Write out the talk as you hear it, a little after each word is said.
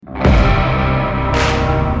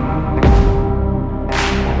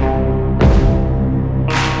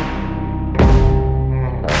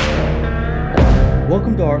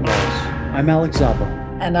to Art Laws. I'm Alex Zappa.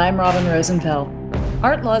 And I'm Robin Rosenfeld.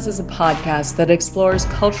 Art Laws is a podcast that explores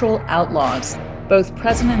cultural outlaws, both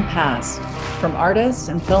present and past, from artists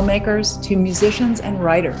and filmmakers to musicians and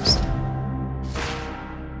writers.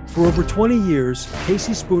 For over 20 years,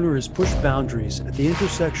 Casey Spooner has pushed boundaries at the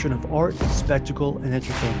intersection of art, spectacle, and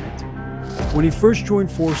entertainment. When he first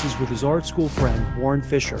joined forces with his art school friend, Warren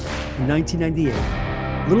Fisher, in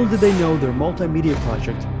 1998, little did they know their multimedia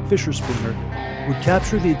project, Fisher Spooner, would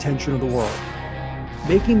capture the attention of the world.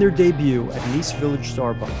 Making their debut at an East Village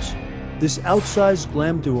Starbucks, this outsized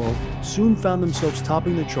glam duo soon found themselves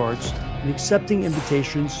topping the charts and accepting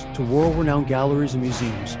invitations to world-renowned galleries and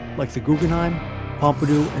museums like the Guggenheim,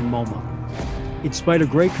 Pompidou, and MoMA. In spite of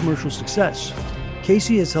great commercial success,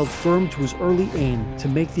 Casey has held firm to his early aim to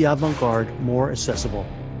make the avant-garde more accessible.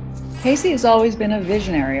 Casey has always been a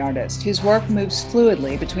visionary artist whose work moves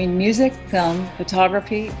fluidly between music, film,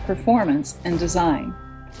 photography, performance, and design.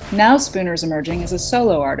 Now Spooner's emerging as a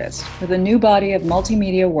solo artist with a new body of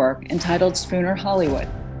multimedia work entitled Spooner Hollywood.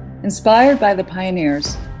 Inspired by the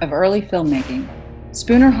pioneers of early filmmaking,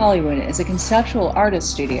 Spooner Hollywood is a conceptual artist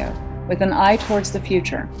studio with an eye towards the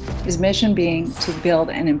future, his mission being to build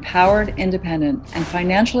an empowered, independent, and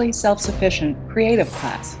financially self-sufficient creative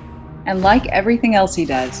class. And like everything else he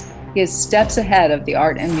does, he is steps ahead of the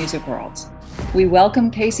art and music worlds. We welcome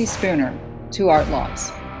Casey Spooner to Art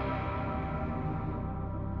Laws.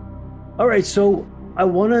 All right, so I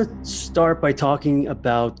want to start by talking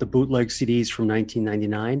about the bootleg CDs from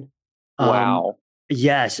 1999. Wow.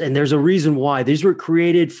 Yes, and there's a reason why. These were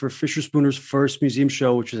created for Fisher Spooner's first museum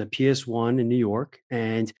show, which was at PS1 in New York.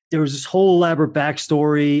 And there was this whole elaborate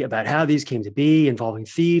backstory about how these came to be, involving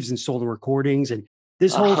thieves and stolen recordings. And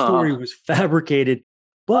this whole story was fabricated.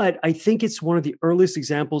 But I think it's one of the earliest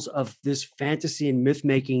examples of this fantasy and myth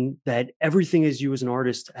making that everything as you as an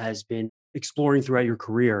artist has been exploring throughout your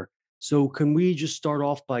career. So can we just start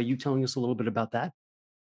off by you telling us a little bit about that?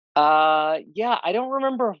 Yeah, I don't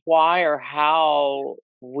remember why or how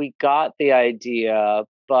we got the idea,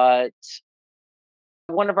 but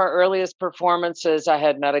one of our earliest performances, I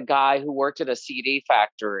had met a guy who worked at a CD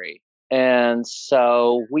factory. And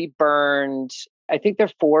so we burned, I think there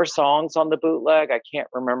are 4 songs on the bootleg. I can't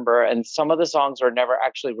remember. And some of the songs were never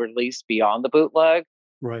actually released beyond the bootleg.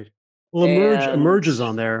 Right. Well, Emerge is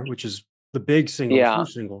on there, which is the big single, the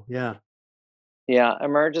first single. Yeah. Yeah,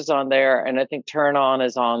 Emerge is on there, and I think Turn On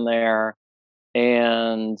is on there,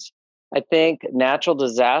 and I think Natural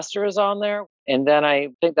Disaster is on there, and then I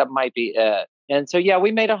think that might be it. And so, yeah,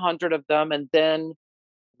 we made 100 of them, and then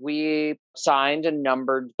we signed and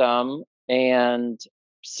numbered them and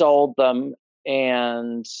sold them.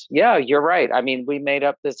 And yeah, you're right. I mean, we made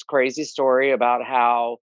up this crazy story about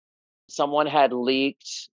how someone had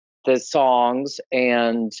leaked the songs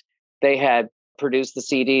and they had produced the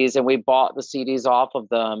CDs, and we bought the CDs off of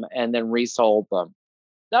them and then resold them.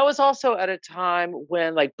 That was also at a time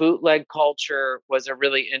when like bootleg culture was a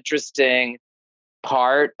really interesting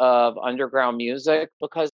part of underground music,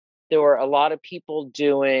 because there were a lot of people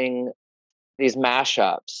doing these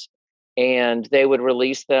mashups, and they would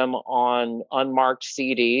release them on unmarked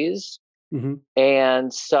CDs. Mm-hmm.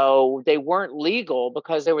 And so they weren't legal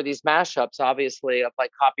because there were these mashups, obviously, of like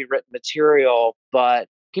copywritten material, but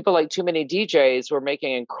people like Too Many DJs were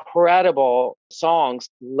making incredible songs,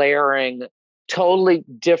 layering totally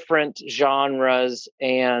different genres.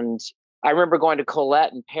 And I remember going to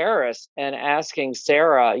Colette in Paris and asking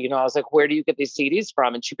Sarah, I was like, where do you get these CDs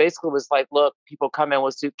from? And she basically was like, look, people come in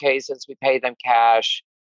with suitcases, we pay them cash.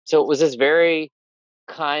 So it was this very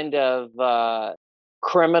kind of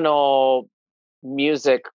criminal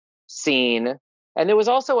music scene. And there was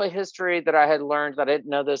also a history that I had learned that I didn't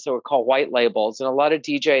know this. They were called white labels. And a lot of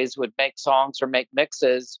DJs would make songs or make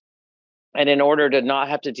mixes. And in order to not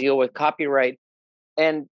have to deal with copyright,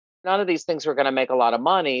 and none of these things were going to make a lot of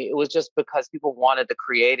money. It was just because people wanted the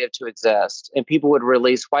creative to exist. And people would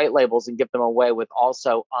release white labels and give them away with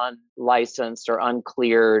also unlicensed or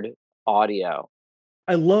uncleared audio.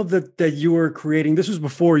 I love that you were creating, this was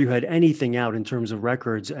before you had anything out in terms of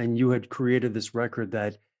records, and you had created this record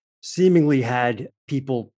that seemingly had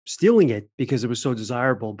people stealing it because it was so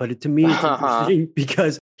desirable. But to me, it's interesting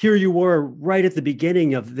because here you were right at the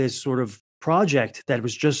beginning of this sort of project that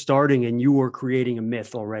was just starting, and you were creating a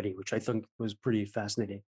myth already, which I think was pretty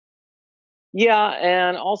fascinating. Yeah.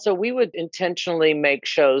 And also we would intentionally make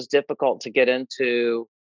shows difficult to get into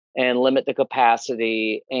and limit the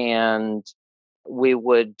capacity. And we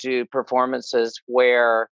would do performances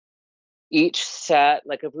where each set,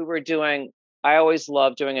 like if we were doing I always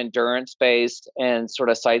loved doing endurance based and sort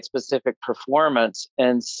of site specific performance.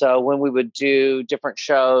 And so when we would do different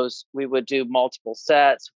shows, we would do multiple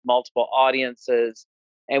sets, multiple audiences,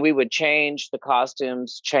 and we would change the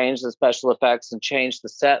costumes, change the special effects, and change the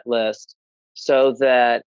set list so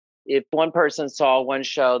that if one person saw one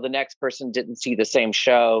show, the next person didn't see the same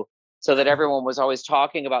show, so that everyone was always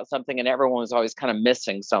talking about something and everyone was always kind of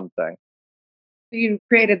missing something. You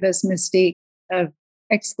created this mystique of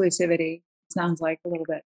exclusivity, sounds like a little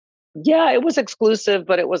bit. Yeah, it was exclusive,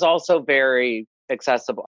 but it was also very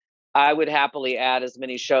accessible. I would happily add as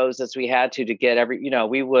many shows as we had to get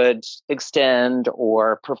we would extend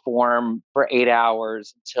or perform for 8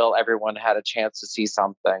 hours until everyone had a chance to see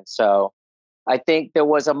something. So I think there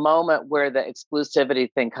was a moment where the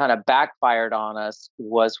exclusivity thing kind of backfired on us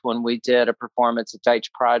was when we did a performance at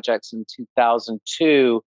Deitch Projects in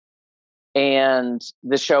 2002. And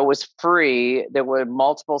the show was free. There were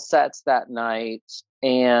multiple sets that night.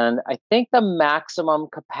 And I think the maximum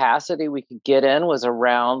capacity we could get in was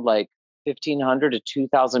around like 1,500 to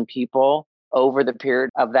 2,000 people over the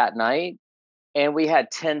period of that night. And we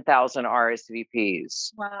had 10,000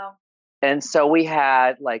 RSVPs. Wow. And so we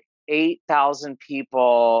had like 8,000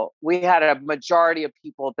 people. We had a majority of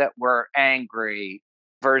people that were angry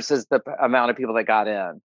versus the amount of people that got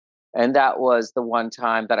in. And that was the one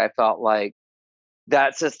time that I felt like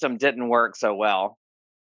that system didn't work so well.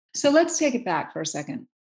 So let's take it back for a second.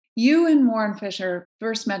 You and Warren Fisher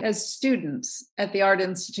first met as students at the Art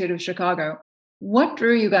Institute of Chicago. What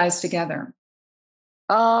drew you guys together?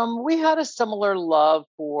 We had a similar love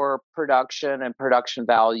for production and production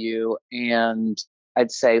value, and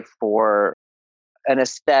I'd say for an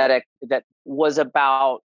aesthetic that was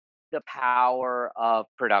about the power of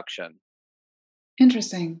production.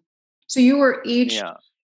 Interesting. So you were each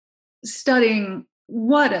studying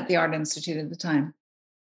what at the Art Institute at the time?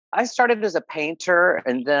 I started as a painter,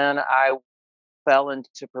 and then I fell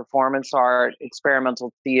into performance art,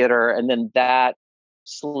 experimental theater, and then that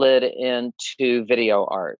slid into video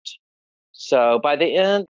art. So by the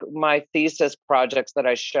end, my thesis projects that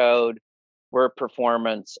I showed were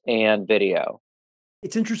performance and video.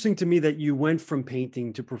 It's interesting to me that you went from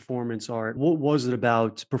painting to performance art. What was it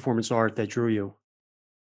about performance art that drew you?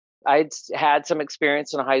 I'd had some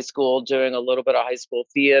experience in high school doing a little bit of high school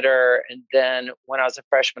theater. And then when I was a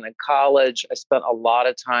freshman in college, I spent a lot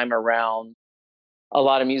of time around a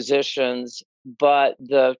lot of musicians. But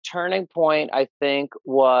the turning point, I think,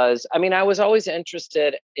 was, I was always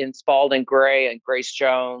interested in Spalding Gray and Grace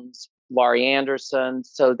Jones, Laurie Anderson.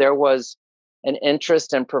 So there was an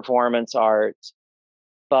interest in performance art.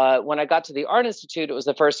 But when I got to the Art Institute, it was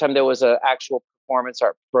the first time there was an actual performance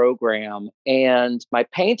art program. And my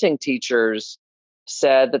painting teachers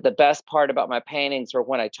said that the best part about my paintings were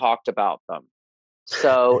when I talked about them.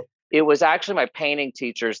 So it was actually my painting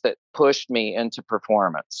teachers that pushed me into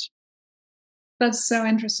performance. That's so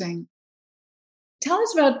interesting. Tell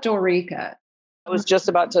us about Dorica. I was just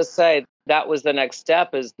about to say that was the next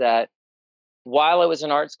step, is that while I was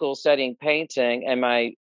in art school studying painting and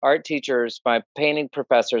my art teachers, my painting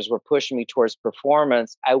professors were pushing me towards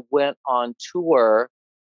performance, I went on tour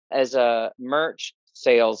as a merch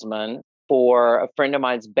salesman for a friend of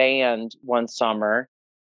mine's band one summer.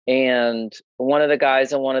 And one of the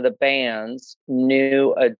guys in one of the bands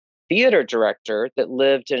knew a theater director that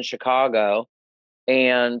lived in Chicago.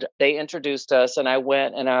 And they introduced us, and I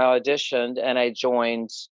went and I auditioned and I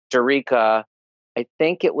joined Dorica. I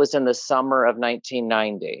think it was in the summer of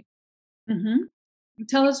 1990. Mm-hmm.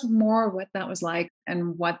 Tell us more what that was like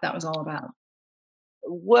and what that was all about.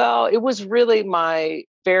 Well, it was really my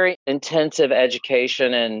very intensive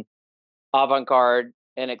education in avant-garde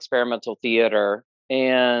and experimental theater.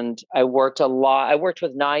 And I worked a lot. I worked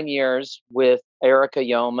with 9 years with Erica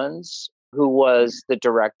Yeomans, who was the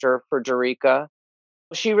director for Dorica.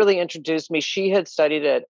 She really introduced me. She had studied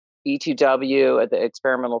at ETW at the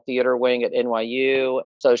Experimental Theater Wing at NYU.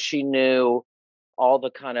 So she knew all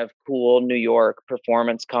the kind of cool New York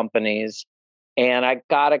performance companies. And I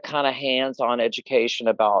got a kind of hands-on education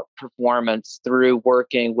about performance through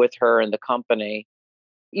working with her in the company.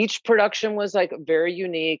 Each production was like very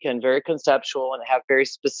unique and very conceptual and have very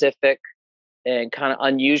specific and kind of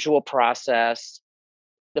unusual process.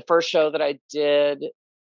 The first show that I did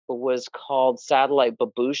was called Satellite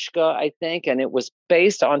Babushka, I think, and it was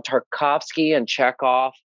based on Tarkovsky and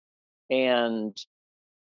Chekhov. And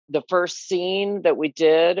the first scene that we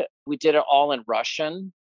did it all in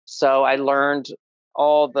Russian. So I learned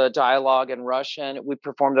all the dialogue in Russian. We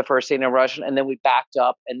performed the first scene in Russian, and then we backed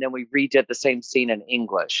up, and then we redid the same scene in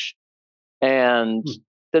English. And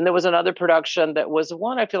Then there was another production that was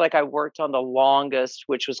one I feel like I worked on the longest,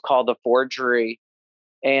 which was called The Forgery.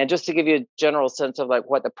 And just to give you a general sense of like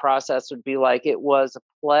what the process would be like, it was a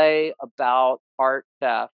play about art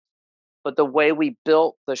theft. But the way we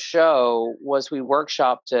built the show was we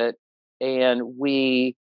workshopped it, and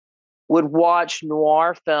we would watch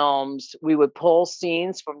noir films. We would pull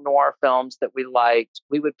scenes from noir films that we liked.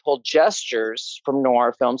 We would pull gestures from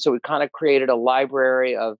noir films. So we kind of created a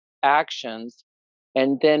library of actions.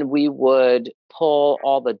 And then we would pull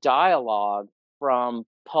all the dialogue from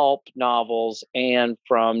pulp novels and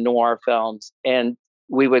from noir films, and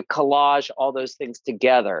we would collage all those things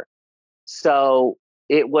together. So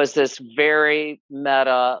it was this very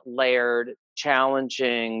meta, layered,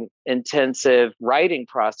 challenging, intensive writing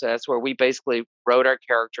process where we basically wrote our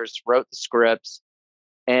characters, wrote the scripts,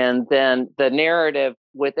 and then the narrative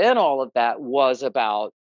within all of that was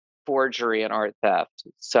about forgery and art theft.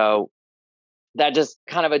 So that just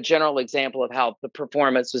kind of a general example of how the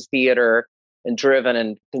performance was theater and driven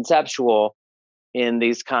and conceptual in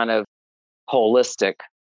these kind of holistic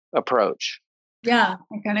approach. Yeah,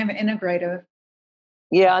 and kind of integrative.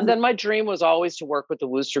 Yeah, and then my dream was always to work with the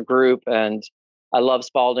Wooster Group, and I love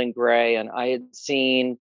Spalding Gray, and I had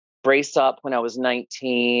seen Brace Up when I was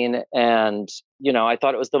 19, and I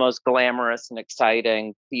thought it was the most glamorous and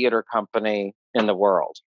exciting theater company in the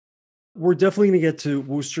world. We're definitely going to get to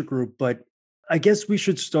Wooster Group, but I guess we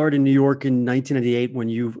should start in New York in 1998 when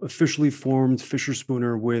you officially formed Fisher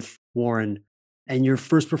Spooner with Warren, and your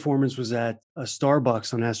first performance was at a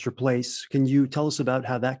Starbucks on Astor Place. Can you tell us about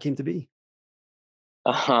how that came to be?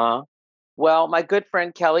 Uh-huh. Well, my good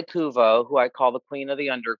friend Kelly Kuvo, who I call the Queen of the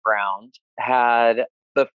Underground, had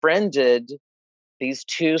befriended these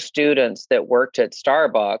two students that worked at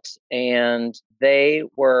Starbucks, and they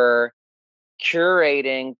were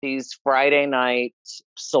curating these Friday night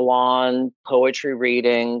salon poetry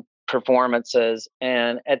reading performances.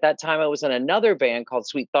 And at that time, I was in another band called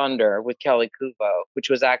Sweet Thunder with Kelly Kuvo, which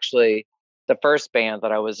was actually the first band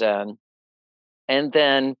that I was in. And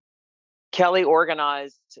then Kelly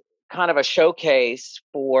organized kind of a showcase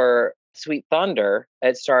for Sweet Thunder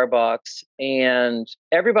at Starbucks, and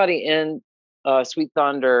everybody in Sweet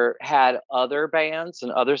Thunder had other bands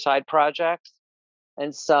and other side projects.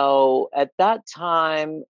 And so at that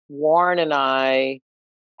time, Warren and I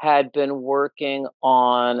had been working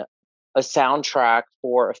on a soundtrack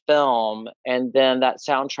for a film, and then that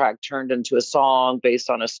soundtrack turned into a song based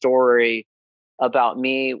on a story about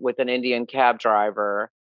me with an Indian cab driver.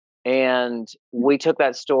 And we took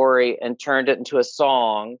that story and turned it into a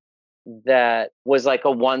song that was like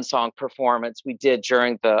a one song performance we did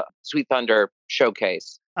during the Sweet Thunder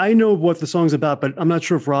showcase. I know what the song's about, but I'm not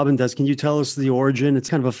sure if Robin does. Can you tell us the origin? It's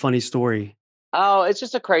kind of a funny story. Oh, it's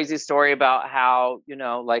just a crazy story about how,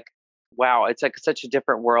 wow, it's like such a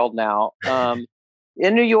different world now.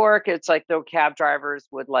 In New York, it's like the cab drivers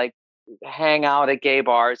would like hang out at gay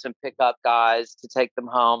bars and pick up guys to take them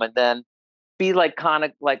home, and then be like kind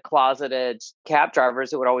of like closeted cab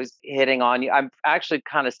drivers that would always hitting on you. I'm actually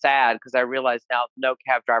kind of sad because I realize now no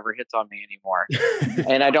cab driver hits on me anymore.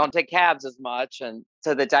 And I don't take cabs as much. And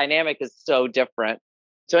so the dynamic is so different.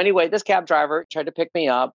 So anyway, this cab driver tried to pick me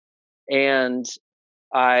up, and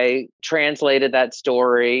I translated that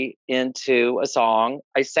story into a song.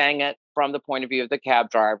 I sang it from the point of view of the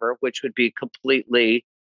cab driver, which would be completely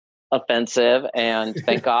offensive. And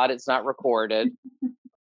thank God it's not recorded.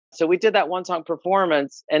 So we did that one song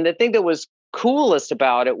performance. And the thing that was coolest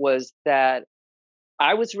about it was that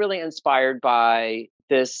I was really inspired by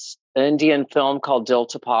this Indian film called Dil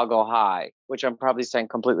Tapago High, which I'm probably saying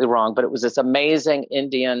completely wrong, but it was this amazing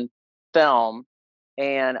Indian film.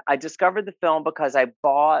 And I discovered the film because I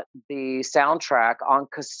bought the soundtrack on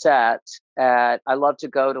cassette I love to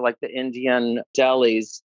go to like the Indian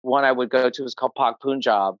delis. One I would go to was called Pak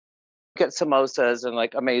Punjab, get samosas and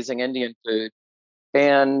like amazing Indian food.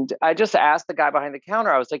 And I just asked the guy behind the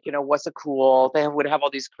counter, I was like, what's a cool, they would have all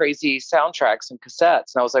these crazy soundtracks and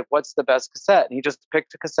cassettes. And I was like, what's the best cassette? And he just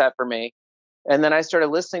picked a cassette for me. And then I started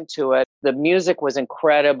listening to it. The music was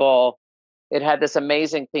incredible. It had this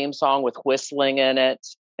amazing theme song with whistling in it.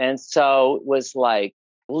 And so it was like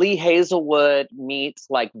Lee Hazelwood meets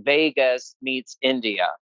like Vegas meets India.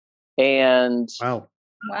 And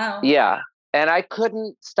Wow. Yeah. And I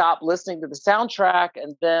couldn't stop listening to the soundtrack.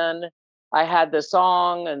 And then I had the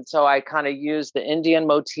song, and so I kind of used the Indian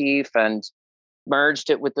motif and merged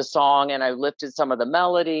it with the song, and I lifted some of the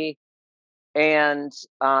melody. And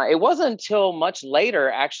it wasn't until much later,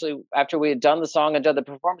 actually, after we had done the song and done the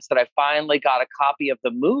performance, that I finally got a copy of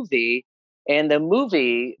the movie. And the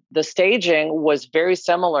movie, the staging was very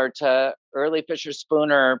similar to early Fisher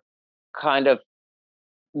Spooner kind of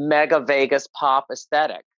mega Vegas pop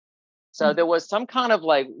aesthetic. So there was some kind of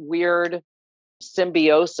like weird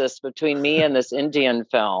symbiosis between me and this Indian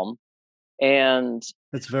film. And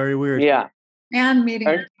That's very weird. yeah, And meeting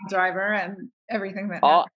Are- the cab driver and everything that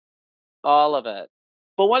all, happened. all of it.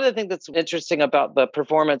 But one of the things that's interesting about the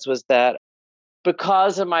performance was that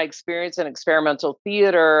because of my experience in experimental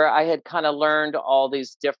theater, I had kind of learned all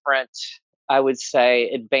these different, I would say,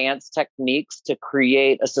 advanced techniques to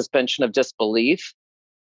create a suspension of disbelief.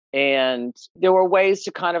 And there were ways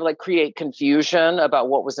to kind of like create confusion about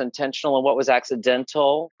what was intentional and what was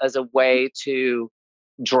accidental as a way to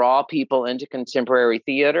draw people into contemporary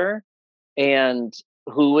theater, and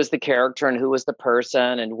who was the character and who was the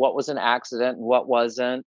person and what was an accident and what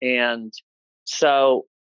wasn't. And so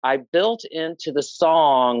I built into the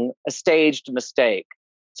song a staged mistake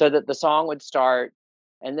so that the song would start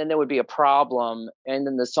and then there would be a problem and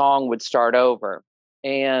then the song would start over.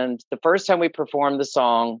 And the first time we performed the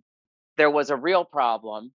song, there was a real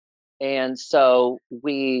problem. And so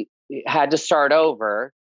we had to start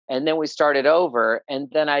over. And then we started over. And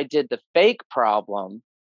then I did the fake problem.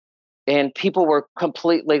 And people were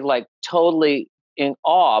completely, like, totally in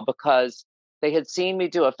awe because they had seen me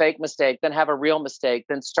do a fake mistake, then have a real mistake,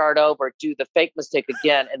 then start over, do the fake mistake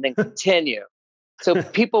again, and then continue. So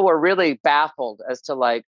people were really baffled as to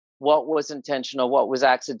like what was intentional, what was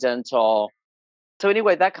accidental. So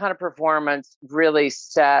anyway, that kind of performance really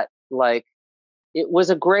set like, it was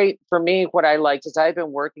a great, for me, what I liked is I've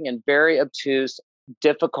been working in very obtuse,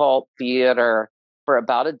 difficult theater for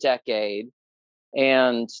about a decade.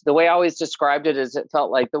 And the way I always described it is it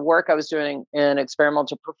felt like the work I was doing in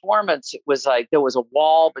experimental performance, it was like there was a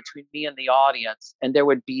wall between me and the audience, and there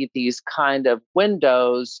would be these kind of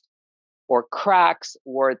windows or cracks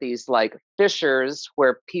or these like fissures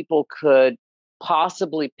where people could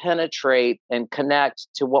possibly penetrate and connect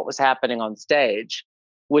to what was happening on stage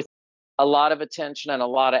with a lot of attention and a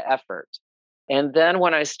lot of effort. And then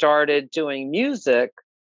when I started doing music,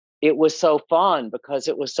 it was so fun because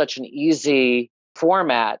it was such an easy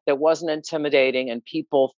format that wasn't intimidating and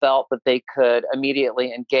people felt that they could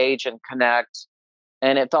immediately engage and connect.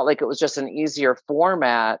 And it felt like it was just an easier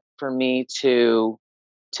format for me to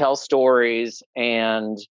tell stories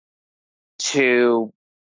and to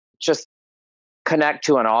just connect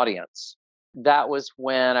to an audience. That was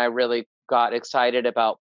when I really got excited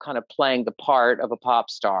about kind of playing the part of a pop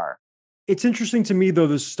star. It's interesting to me though,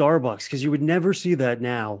 the Starbucks, because you would never see that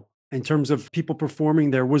now in terms of people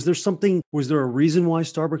performing there. Was there a reason why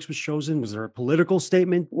Starbucks was chosen? Was there a political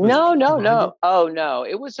statement? No. Oh, no.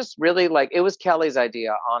 It was just really like, it was Kelly's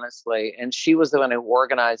idea, honestly. And she was the one who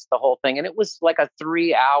organized the whole thing. And it was like a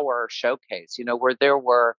 3-hour showcase,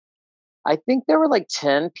 where I think there were like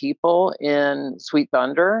 10 people in Sweet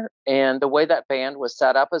Thunder. And the way that band was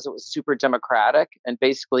set up is it was super democratic. And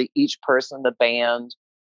basically each person in the band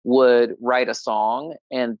would write a song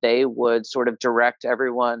and they would sort of direct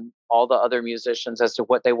everyone, all the other musicians, as to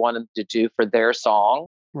what they wanted to do for their song.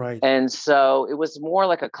 Right. And so it was more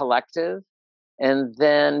like a collective. And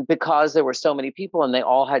then because there were so many people and they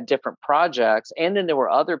all had different projects, and then there were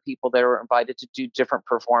other people that were invited to do different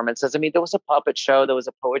performances. I mean, there was a puppet show, there was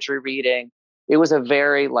a poetry reading. It was a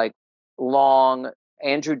very like long,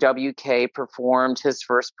 Andrew WK performed his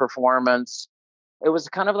first performance. It was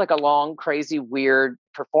kind of like a long, crazy, weird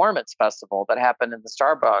performance festival that happened in the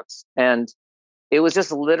Starbucks. And it was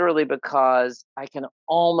just literally because I can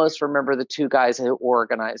almost remember the two guys who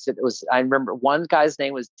organized it. I remember one guy's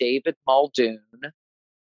name was David Muldoon,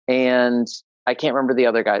 and I can't remember the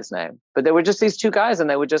other guy's name. But there were just these two guys, and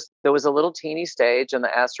there was a little teeny stage in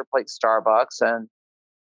the Astor Place Starbucks. And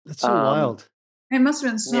that's so wild. It must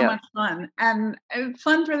have been so much fun, and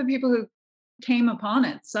fun for the people who came upon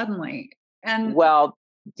it suddenly. And well,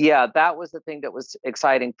 yeah, that was the thing that was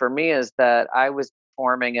exciting for me, is that I was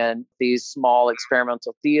performing in these small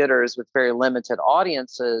experimental theaters with very limited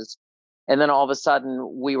audiences. And then all of a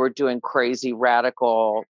sudden we were doing crazy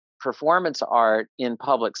radical performance art in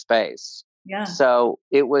public space. Yeah. So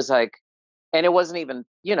it was like, and it wasn't even,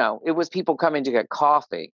 it was people coming to get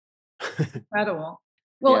coffee. Incredible.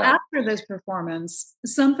 Well, after this performance,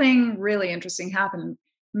 something really interesting happened.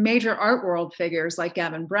 Major art world figures like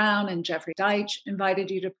Gavin Brown and Jeffrey Deitch invited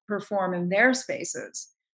you to perform in their spaces.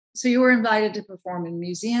 So you were invited to perform in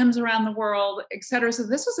museums around the world, et cetera. So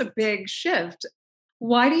this was a big shift.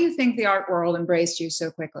 Why do you think the art world embraced you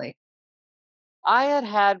so quickly? I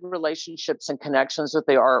had relationships and connections with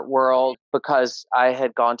the art world because I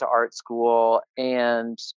had gone to art school.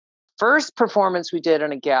 And first performance we did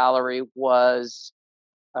in a gallery was,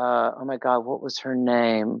 oh my God, what was her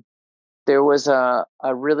name? There was a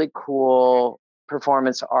really cool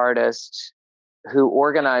performance artist who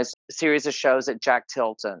organized a series of shows at Jack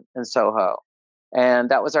Tilton in Soho. And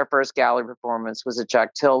that was our first gallery performance, was at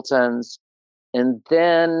Jack Tilton's. And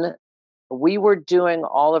then we were doing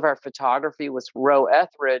all of our photography with Roe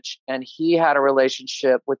Etheridge, and he had a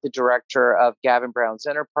relationship with the director of Gavin Brown's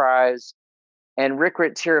Enterprise. And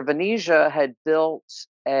Rikrit Tiravanija had built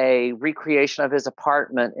a recreation of his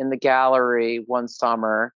apartment in the gallery one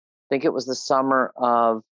summer. I think it was the summer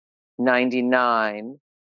of 99.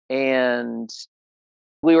 And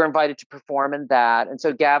we were invited to perform in that. And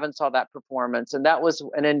so Gavin saw that performance, and that was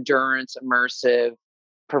an endurance, immersive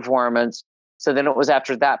performance. So then it was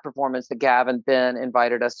after that performance that Gavin then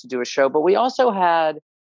invited us to do a show. But we also had,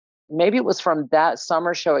 maybe it was from that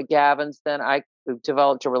summer show at Gavin's, then I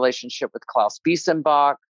developed a relationship with Klaus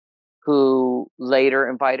Biesenbach, who later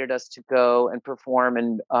invited us to go and perform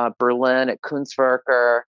in Berlin at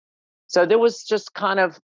Kunstwerker. So there was just kind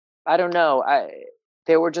of, I don't know,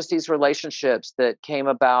 there were just these relationships that came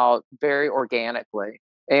about very organically.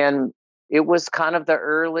 And it was kind of the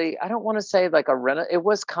early, I don't want to say like it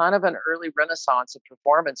was kind of an early renaissance of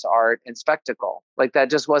performance art and spectacle. Like that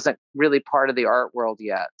just wasn't really part of the art world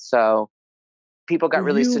yet. So people got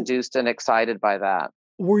really seduced and excited by that.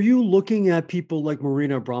 Were you looking at people like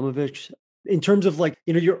Marina Abramović in terms of like,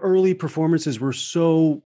 your early performances were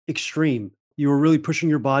so extreme. You were really pushing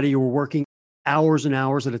your body. You were working hours and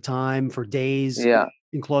hours at a time for days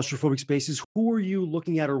in claustrophobic spaces. Who were you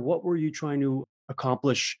looking at, or what were you trying to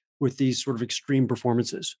accomplish with these sort of extreme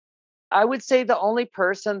performances? I would say the only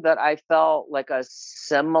person that I felt like a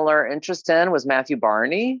similar interest in was Matthew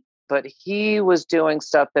Barney, but he was doing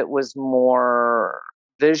stuff that was more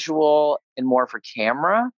visual and more for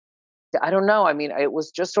camera. I don't know. I mean, it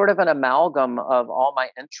was just sort of an amalgam of all my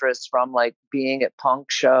interests, from like being at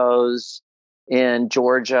punk shows in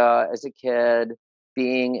Georgia as a kid,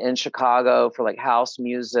 being in Chicago for like house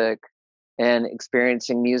music and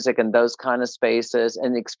experiencing music in those kind of spaces,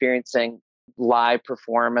 and experiencing live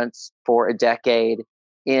performance for a decade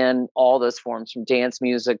in all those forms, from dance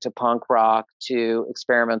music to punk rock to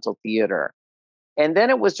experimental theater. And then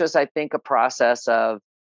it was just, I think, a process of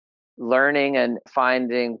learning and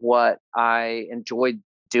finding what I enjoyed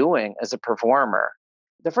doing as a performer.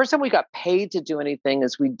 The first time we got paid to do anything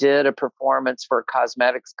is we did a performance for a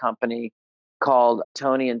cosmetics company called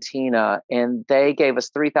Tony and Tina, and they gave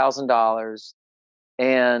us $3,000,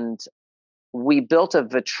 and we built a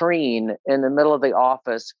vitrine in the middle of the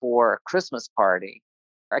office for a Christmas party.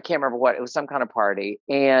 I can't remember what, it was some kind of party.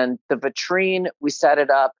 And the vitrine, we set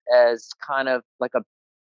it up as kind of like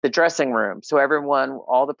the dressing room. So everyone,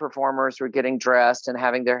 all the performers were getting dressed and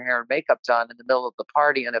having their hair and makeup done in the middle of the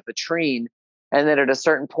party in a vitrine. And then at a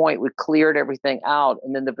certain point, we cleared everything out,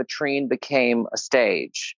 and then the vitrine became a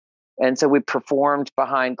stage. And so we performed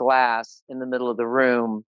behind glass in the middle of the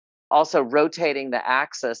room, also rotating the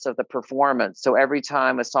axis of the performance. So every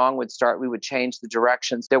time a song would start, we would change the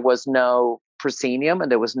directions. There was no proscenium and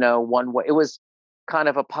there was no one way. It was kind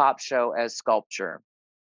of a pop show as sculpture.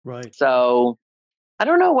 Right. So I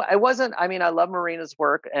don't know. I love Marina's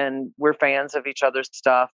work and we're fans of each other's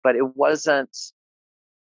stuff, but it wasn't,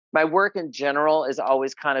 my work in general is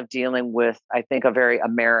always kind of dealing with, I think, a very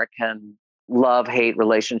American love-hate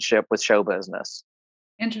relationship with show business.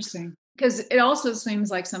 Interesting. Because it also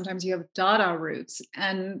seems like sometimes you have Dada roots.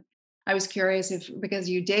 And I was curious because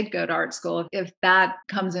you did go to art school, if that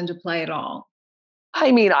comes into play at all.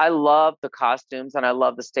 I mean, I love the costumes and I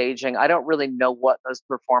love the staging. I don't really know what those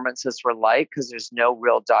performances were like because there's no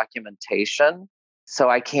real documentation. So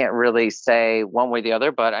I can't really say one way or the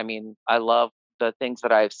other. But I mean, I love the things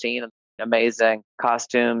that I've seen. Amazing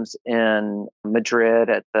costumes in Madrid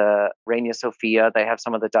at the Reina Sofia. They have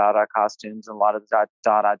some of the Dada costumes and a lot of the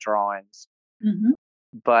Dada drawings. Mm-hmm.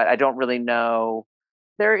 But I don't really know.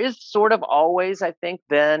 There is sort of always, I think,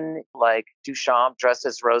 been like Duchamp dressed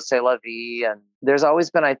as Rose La Vie. And there's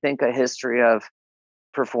always been, I think, a history of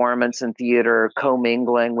performance and theater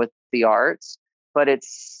commingling with the arts. But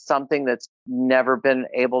it's something that's never been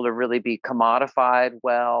able to really be commodified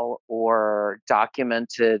well or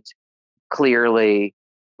documented clearly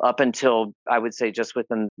up until, I would say, just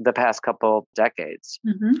within the past couple decades.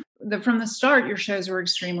 Mm-hmm. From the start, your shows were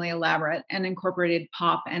extremely elaborate and incorporated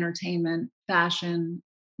pop, entertainment, fashion,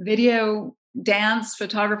 video, dance,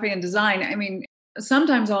 photography, and design. I mean,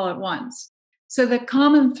 sometimes all at once. So the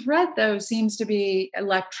common thread, though, seems to be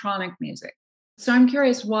electronic music. So I'm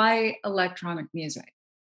curious, why electronic music?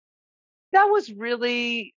 That was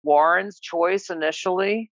really Warren's choice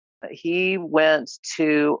initially. He went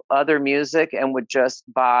to other music and would just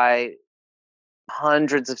buy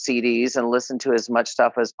hundreds of CDs and listen to as much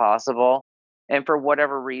stuff as possible. And for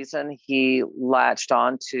whatever reason, he latched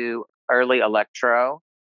on to early electro.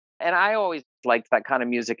 And I always liked that kind of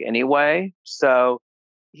music anyway. So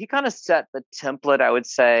he kind of set the template, I would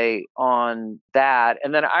say, on that.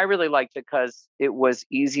 And then I really liked it because it was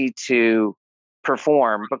easy to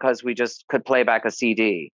perform because we just could play back a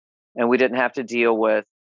CD and we didn't have to deal with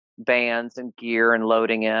bands and gear and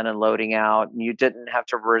loading in and loading out. And you didn't have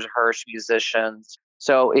to rehearse musicians.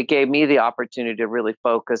 So it gave me the opportunity to really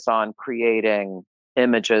focus on creating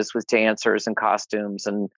images with dancers and costumes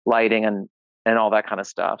and lighting and all that kind of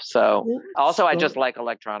stuff. So also, I just like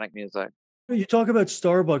electronic music. You talk about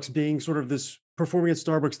Starbucks being sort of this performing at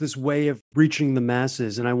Starbucks, this way of reaching the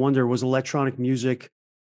masses. And I wonder, was electronic music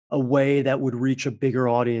a way that would reach a bigger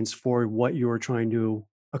audience for what you were trying to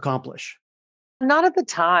accomplish? Not at the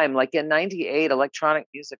time. Like in 98, electronic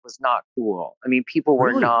music was not cool. I mean, people were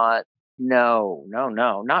Really? not, no, no,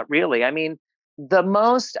 no, not really. I mean, the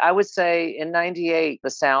most, I would say in 98, the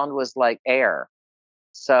sound was like Air.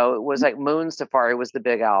 So it was like Moon Safari was the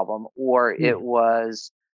big album, or Hmm. it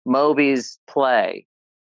was Moby's Play.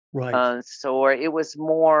 Right. Or it was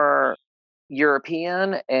more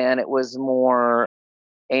European and it was more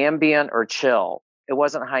ambient or chill. It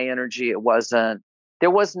wasn't high energy. There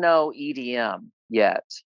was no EDM yet.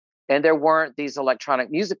 And there weren't these electronic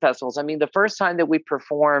music festivals. I mean, the first time that we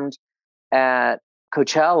performed at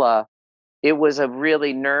Coachella, it was a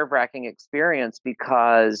really nerve-wracking experience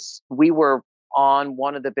because we were on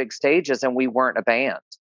one of the big stages and we weren't a band.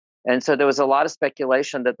 And so there was a lot of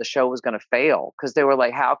speculation that the show was going to fail because they were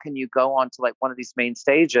like, how can you go on to like one of these main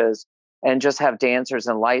stages and just have dancers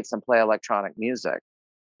and lights and play electronic music?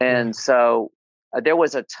 And Right. so there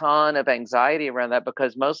was a ton of anxiety around that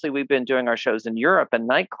because mostly we've been doing our shows in Europe and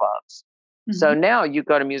nightclubs. So now you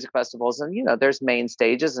go to music festivals and, there's main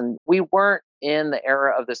stages and we weren't in the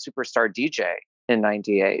era of the superstar DJ in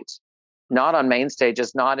 98, not on main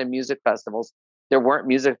stages, not in music festivals. There weren't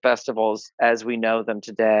music festivals as we know them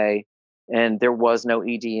today. And there was no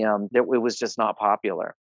EDM. It was just not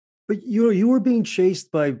popular. But you were being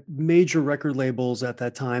chased by major record labels at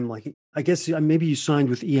that time. Like, I guess maybe you signed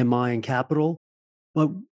with EMI and Capitol. But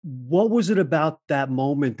what was it about that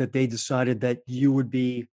moment that they decided that you would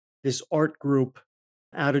be this art group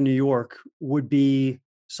out of New York would be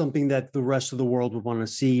something that the rest of the world would want to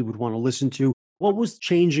see, would want to listen to? What was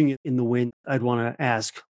changing in the wind? I'd want to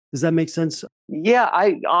ask. Does that make sense? Yeah,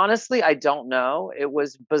 I don't know. It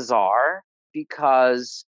was bizarre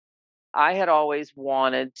because I had always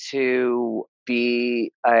wanted to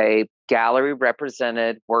be a gallery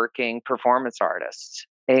represented working performance artist.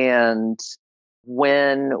 And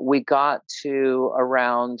when we got to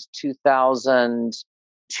around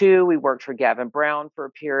 2002, we worked for Gavin Brown for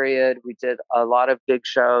a period. We did a lot of big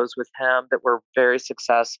shows with him that were very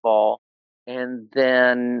successful. And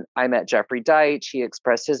then I met Jeffrey Deitch. He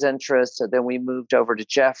expressed his interest. So then we moved over to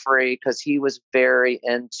Jeffrey because he was very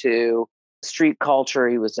into street culture.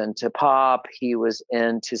 He was into pop. He was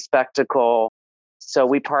into spectacle. So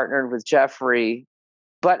we partnered with Jeffrey.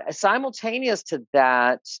 But simultaneous to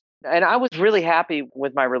that, and I was really happy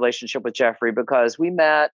with my relationship with Jeffrey because we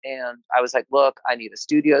met and I was like, look, I need a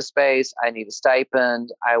studio space. I need a stipend.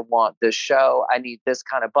 I want this show. I need this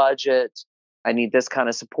kind of budget. I need this kind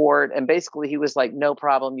of support. And basically he was like, no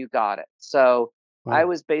problem. You got it. So I Wow.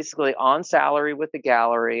 was basically on salary with the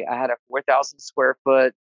gallery. I had a 4,000 square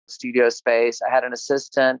foot studio space. I had an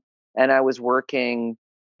assistant and I was working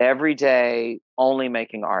every day only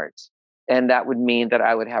making art. And that would mean that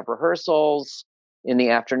I would have rehearsals in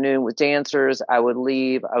the afternoon with dancers. I would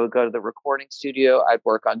leave. I would go to the recording studio. I'd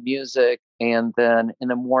work on music. And then in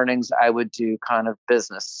the mornings, I would do kind of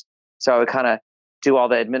business. So I would kind of do all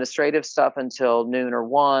the administrative stuff until noon or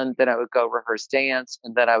 1. Then I would go rehearse dance.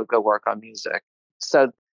 And then I would go work on music.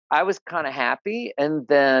 So I was kind of happy. And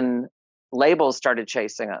then labels started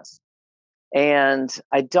chasing us. And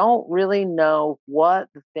I don't really know what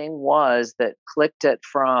the thing was that clicked it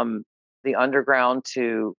from the underground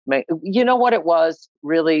to make, what it was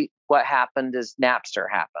really. What happened is Napster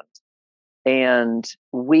happened. And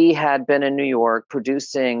we had been in New York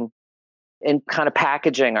producing and kind of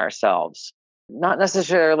packaging ourselves, not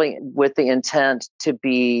necessarily with the intent to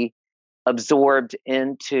be absorbed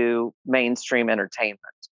into mainstream entertainment.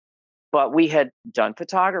 But we had done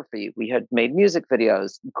photography, we had made music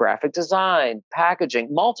videos, graphic design,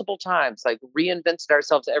 packaging multiple times, like reinvented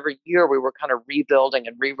ourselves every year. We were kind of rebuilding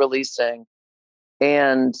and re-releasing.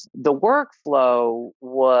 And the workflow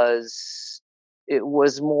it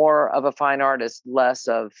was more of a fine artist, less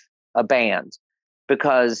of a band,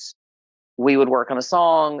 because we would work on a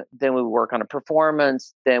song, then we would work on a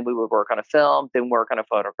performance, then we would work on a film, then work on a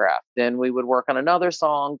photograph. Then we would work on another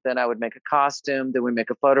song, then I would make a costume, then we make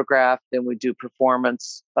a photograph, then we do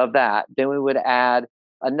performance of that. Then we would add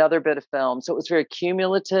another bit of film. So it was very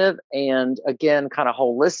cumulative and again, kind of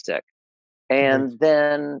holistic. And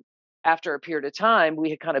then after a period of time, we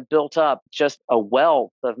had kind of built up just a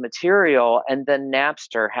wealth of material. And then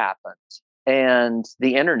Napster happened and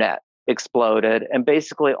the internet exploded. And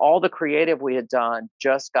basically all the creative we had done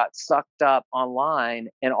just got sucked up online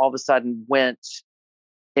and all of a sudden went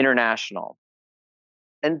international.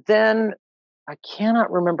 And then I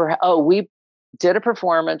cannot remember we did a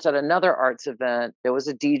performance at another arts event. There was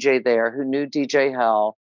a DJ there who knew DJ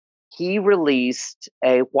Hell. He released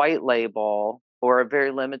a white label or a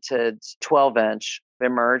very limited 12-inch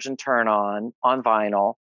Emerge and Turn on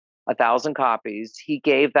vinyl, 1,000 copies. He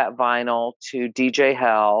gave that vinyl to DJ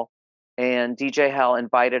Hell, and DJ Hell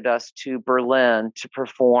invited us to Berlin to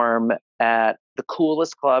perform at the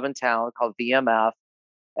coolest club in town called VMF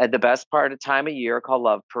at the best part of time of year called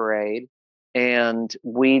Love Parade. And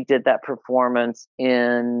we did that performance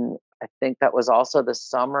in, I think that was also the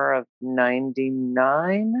summer of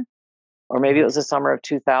 99, or maybe it was the summer of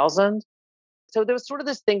 2000. So there was sort of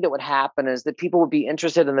this thing that would happen is that people would be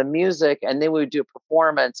interested in the music and then we would do a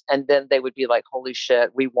performance and then they would be like, holy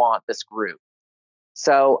shit, we want this group.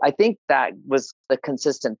 So I think that was the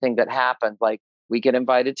consistent thing that happened. Like we get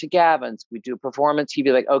invited to Gavin's, we do a performance. He'd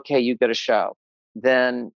be like, okay, you get a show.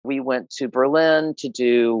 Then we went to Berlin to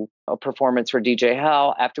do a performance for DJ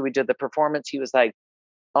Hell. After we did the performance, he was like,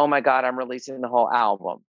 oh my God, I'm releasing the whole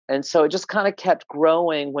album. And so it just kind of kept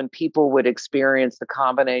growing when people would experience the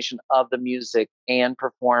combination of the music and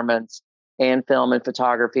performance and film and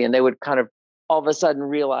photography. And they would kind of all of a sudden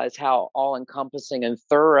realize how all encompassing and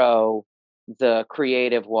thorough the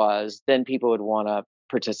creative was. Then people would want to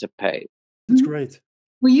participate. That's great.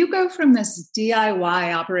 Well, you go from this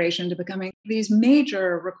DIY operation to becoming these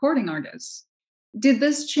major recording artists. Did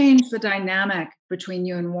this change the dynamic between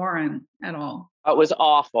you and Warren at all? It was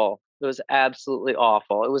awful. It was absolutely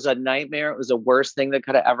awful. It was a nightmare. It was the worst thing that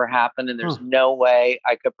could have ever happened. And there's no way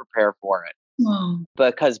I could prepare for it.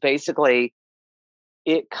 Because basically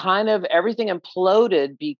it kind of, everything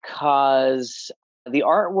imploded because the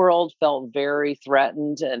art world felt very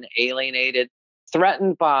threatened and alienated,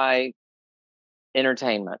 threatened by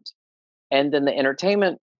entertainment. And then the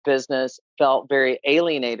entertainment business felt very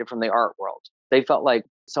alienated from the art world. They felt like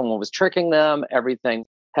someone was tricking them. Everything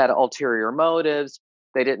had ulterior motives.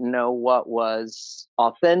 They didn't know what was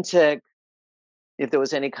authentic. If there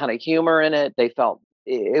was any kind of humor in it, they felt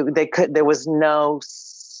there was no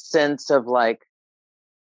sense of like,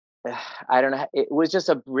 I don't know. It was just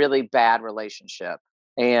a really bad relationship.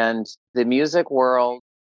 And the music world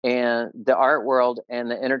and the art world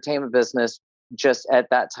and the entertainment business just at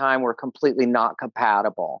that time were completely not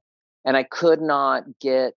compatible. And I could not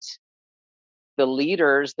get the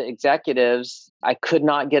leaders, the executives, I could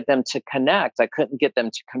not get them to connect. I couldn't get them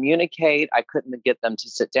to communicate. I couldn't get them to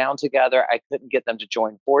sit down together. I couldn't get them to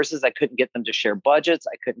join forces. I couldn't get them to share budgets.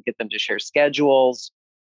 I couldn't get them to share schedules.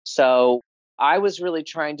 So I was really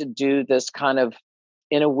trying to do this kind of,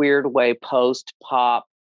 in a weird way, post-pop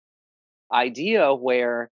idea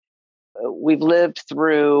where we've lived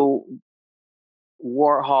through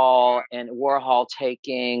Warhol and Warhol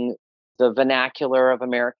taking the vernacular of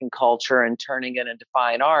American culture and turning it into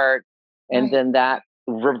fine art. And then that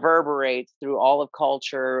reverberates through all of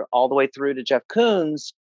culture, all the way through to Jeff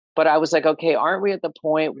Koons. But I was like, okay, aren't we at the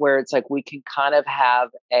point where it's like we can kind of have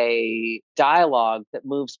a dialogue that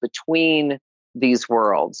moves between these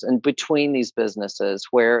worlds and between these businesses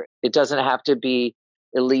where it doesn't have to be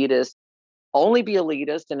elitist, only be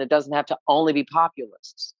elitist, and it doesn't have to only be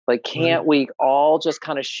populist. Like, can't we all just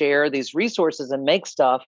kind of share these resources and make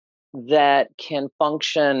stuff that can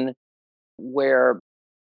function where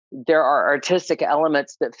there are artistic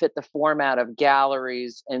elements that fit the format of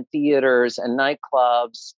galleries and theaters and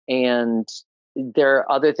nightclubs, and there are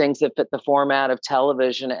other things that fit the format of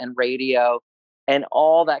television and radio, and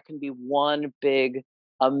all that can be one big,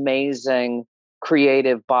 amazing,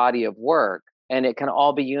 creative body of work. And it can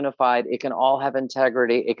all be unified. It can all have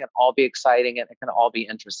integrity. It can all be exciting, and it can all be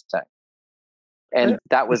interesting. And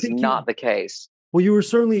that was not the case. Well, you were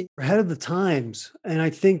certainly ahead of the times. And I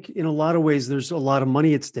think in a lot of ways, there's a lot of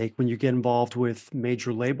money at stake when you get involved with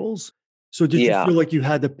major labels. So did you feel like you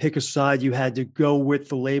had to pick a side? You had to go with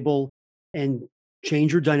the label and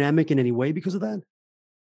change your dynamic in any way because of that?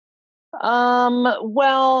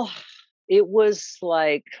 Well, it was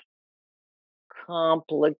like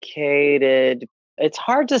complicated. It's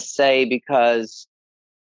hard to say because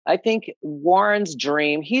I think Warren's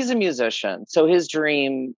dream, he's a musician. So his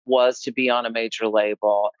dream was to be on a major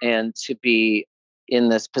label and to be in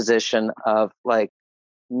this position of like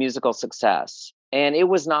musical success. And it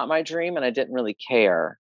was not my dream and I didn't really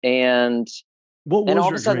care. What And was all of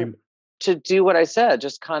your a sudden dream? to do what I said,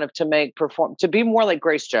 just kind of to be more like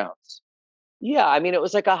Grace Jones. Yeah. I mean, it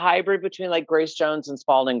was like a hybrid between like Grace Jones and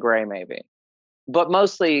Spalding Gray, maybe, but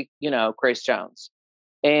mostly, Grace Jones.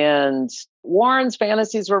 And Warren's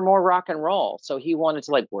fantasies were more rock and roll. So he wanted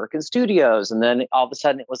to like work in studios. And then all of a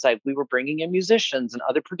sudden it was like we were bringing in musicians and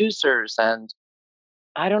other producers. And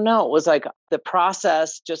I don't know, it was like the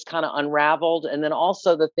process just kind of unraveled. And then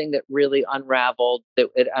also the thing that really unraveled, that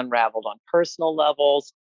it unraveled on personal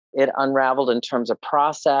levels. It unraveled in terms of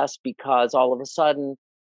process because all of a sudden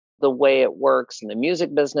the way it works in the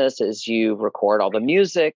music business is you record all the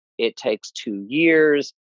music. It takes 2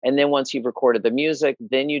 years. And then once you've recorded the music,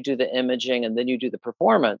 then you do the imaging and then you do the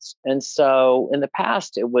performance. And so in the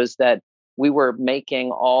past, it was that we were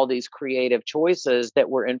making all these creative choices that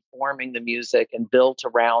were informing the music and built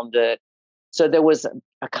around it. So there was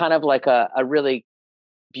a kind of like a really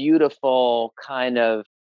beautiful kind of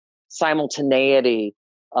simultaneity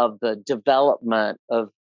of the development of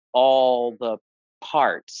all the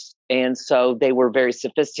parts. And so they were very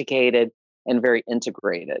sophisticated and very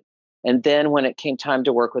integrated. And then when it came time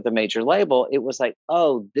to work with a major label, it was like,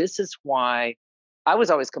 oh, this is why I was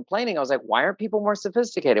always complaining. I was like, why aren't people more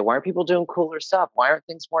sophisticated? Why aren't people doing cooler stuff? Why aren't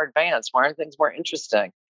things more advanced? Why aren't things more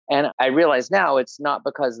interesting? And I realize now it's not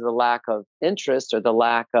because of the lack of interest or the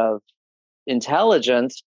lack of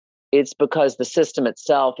intelligence. It's because the system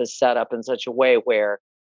itself is set up in such a way where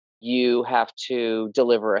you have to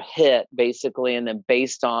deliver a hit basically. And then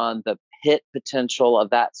based on the hit potential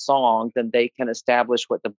of that song, then they can establish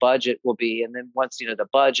what the budget will be. And then once you know the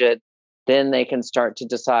budget, then they can start to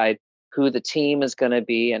decide who the team is going to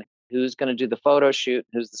be and who's going to do the photo shoot,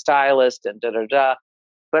 who's the stylist and da da da.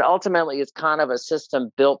 But ultimately, it's kind of a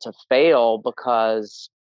system built to fail because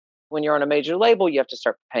when you're on a major label, you have to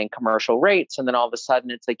start paying commercial rates. And then all of a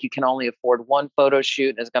sudden, it's like you can only afford one photo shoot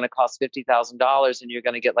and it's going to cost $50,000 and you're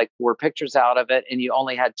going to get like 4 pictures out of it. And you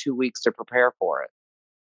only had 2 weeks to prepare for it.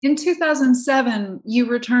 In 2007, you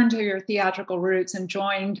returned to your theatrical roots and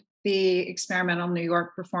joined the experimental New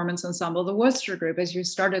York performance ensemble, the Wooster Group, as you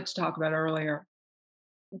started to talk about earlier.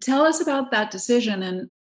 Tell us about that decision. And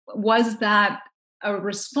was that a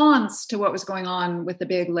response to what was going on with the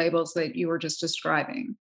big labels that you were just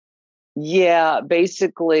describing? Yeah,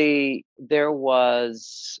 basically there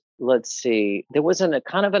was, there was a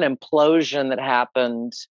kind of an implosion that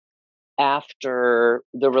happened after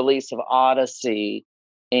the release of Odyssey.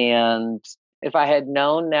 And if I had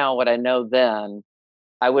known now what I know then,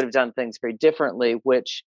 I would have done things very differently,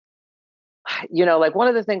 which, like one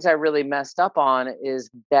of the things I really messed up on is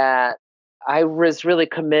that I was really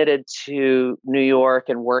committed to New York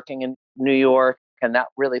and working in New York. And that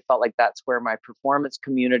really felt like that's where my performance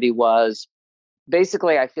community was.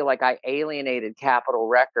 Basically, I feel like I alienated Capitol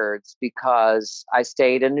Records because I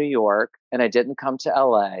stayed in New York and I didn't come to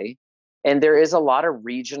LA. And there is a lot of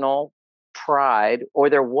regional pride, or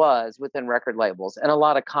there was within record labels, and a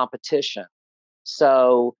lot of competition.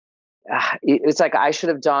 So it's like I should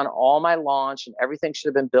have done all my launch and everything should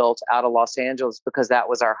have been built out of Los Angeles because that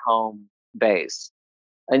was our home base.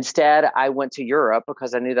 Instead, I went to Europe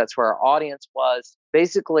because I knew that's where our audience was.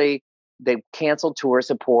 Basically, they canceled tour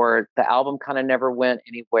support. The album kind of never went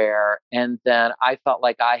anywhere. And then I felt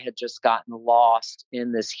like I had just gotten lost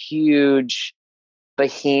in this huge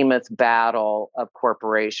behemoth battle of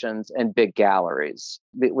corporations and big galleries.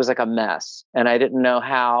 It was like a mess. And I didn't know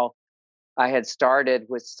how I had started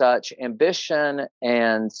with such ambition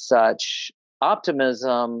and such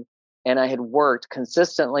optimism. And I had worked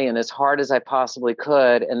consistently and as hard as I possibly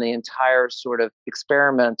could. And the entire sort of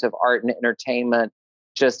experiment of art and entertainment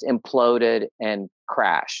just imploded and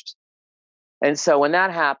crashed. And so when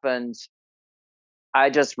that happened, I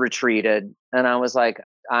just retreated and I was like,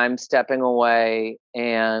 I'm stepping away.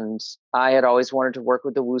 And I had always wanted to work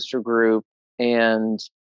with the Wooster Group. And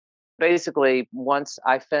basically, once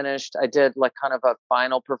I finished, I did like kind of a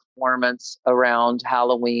final performance around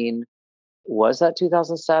Halloween. Was that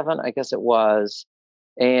 2007? I guess it was.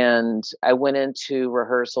 And I went into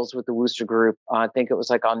rehearsals with the Wooster Group. I think it was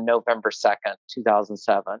like on November 2nd,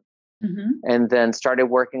 2007. Mm-hmm. And then started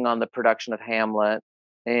working on the production of Hamlet.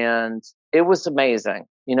 And it was amazing.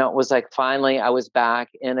 It was like finally I was back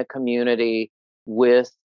in a community with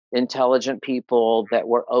intelligent people that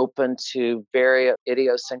were open to very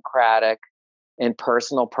idiosyncratic and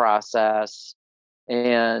personal process.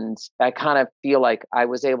 And I kind of feel like I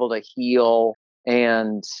was able to heal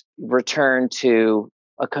and return to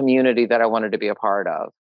a community that I wanted to be a part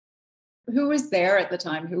of. Who was there at the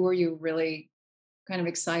time? Who were you really kind of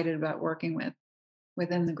excited about working with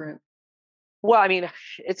within the group? Well, I mean,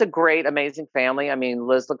 it's a great, amazing family. I mean,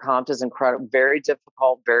 Liz LeCompte is incredible, very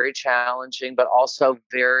difficult, very challenging, but also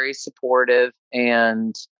very supportive.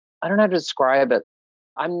 And I don't know how to describe it.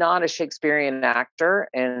 I'm not a Shakespearean actor.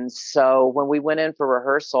 And so when we went in for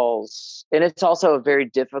rehearsals, and it's also a very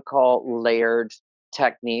difficult layered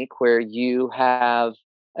technique where you have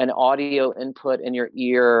an audio input in your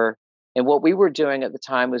ear. And what we were doing at the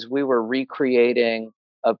time was we were recreating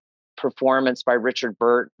a performance by Richard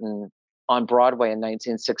Burton on Broadway in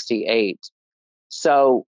 1968.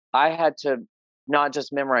 So I had to not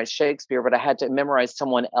just memorize Shakespeare, but I had to memorize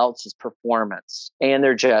someone else's performance and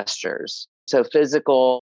their gestures. So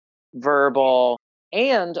physical, verbal,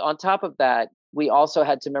 and on top of that, we also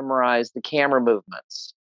had to memorize the camera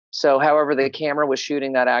movements. So however the camera was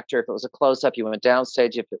shooting that actor, if it was a close-up, you went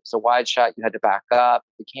downstage. If it was a wide shot, you had to back up.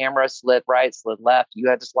 The camera slid right, slid left. You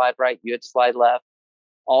had to slide right, you had to slide left.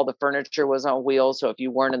 All the furniture was on wheels. So if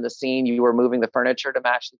you weren't in the scene, you were moving the furniture to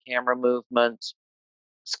match the camera movement.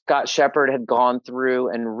 Scott Shepherd had gone through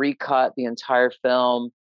and recut the entire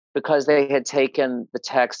film because they had taken the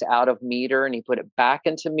text out of meter and he put it back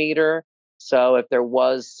into meter. So if there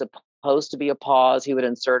was supposed to be a pause, he would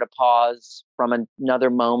insert a pause from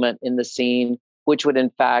another moment in the scene, which would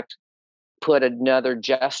in fact put another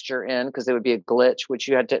gesture in because it would be a glitch, which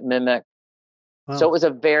you had to mimic. Wow. So it was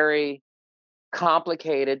a very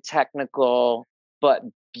complicated, technical, but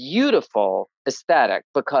beautiful aesthetic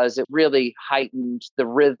because it really heightened the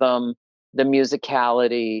rhythm, the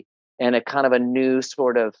musicality, and a kind of a new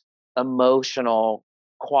sort of emotional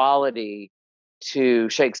quality to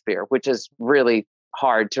Shakespeare, which is really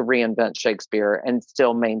hard to reinvent Shakespeare and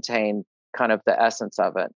still maintain kind of the essence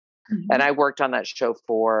of it. Mm-hmm. And I worked on that show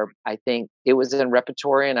for, I think it was in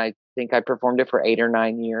repertory, and I think I performed it for 8 or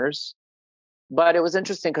 9 years. But it was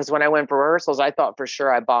interesting because when I went for rehearsals, I thought for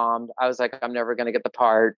sure I bombed. I was like, I'm never going to get the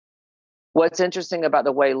part. What's interesting about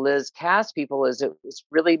the way Liz cast people is it was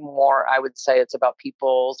really more, I would say it's about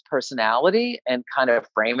people's personality and kind of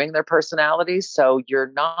framing their personalities. So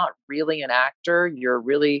you're not really an actor. You're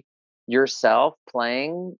really yourself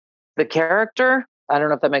playing the character. I don't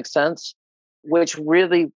know if that makes sense, which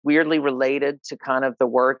really weirdly related to kind of the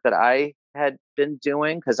work that I had been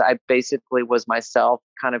doing because I basically was myself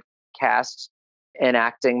kind of cast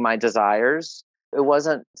enacting my desires. It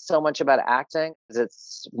wasn't so much about acting.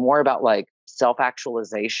 It's more about like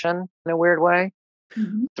self-actualization in a weird way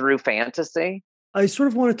through fantasy. I sort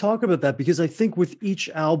of want to talk about that because I think with each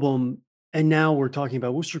album, and now we're talking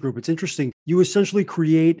about Wooster Group, it's interesting. You essentially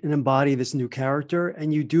create and embody this new character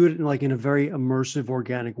and you do it in a very immersive,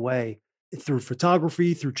 organic way through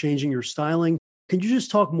photography, through changing your styling. Can you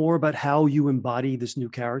just talk more about how you embody this new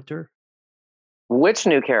character? Which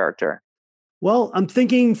new character? Well, I'm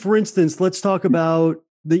thinking, for instance, let's talk about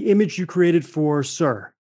the image you created for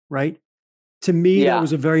Sir, right? To me, that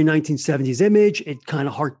was a very 1970s image. It kind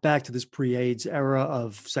of harked back to this pre-AIDS era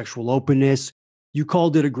of sexual openness. You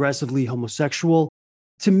called it aggressively homosexual.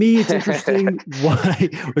 To me, it's interesting why,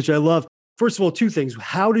 which I love. First of all, 2 things.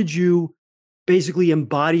 How did you basically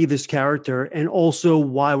embody this character? And also,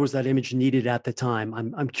 why was that image needed at the time?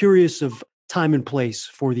 I'm curious of time and place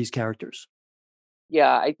for these characters.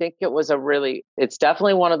 Yeah, I think it's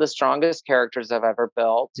definitely one of the strongest characters I've ever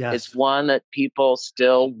built. Yes. It's one that people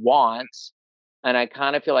still want. And I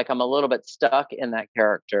kind of feel like I'm a little bit stuck in that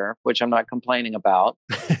character, which I'm not complaining about.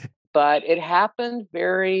 But it happened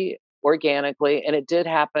very organically. And it did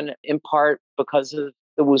happen in part because of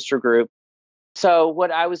the Wooster Group. So what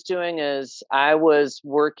I was doing is I was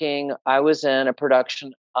in a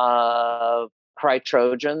production of Cry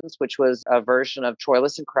Trojans, which was a version of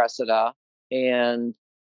Troilus and Cressida. And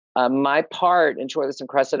my part in Troilus and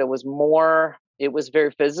Cressida it was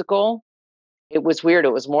very physical. It was weird.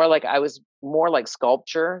 It was I was more like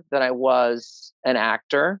sculpture than I was an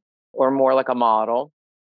actor or more like a model.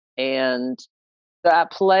 And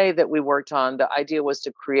that play that we worked on, the idea was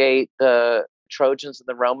to create the Trojans and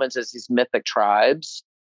the Romans as these mythic tribes.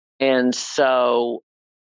 And so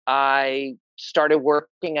I started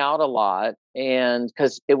working out a lot and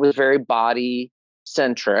because it was very body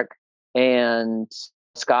centric. And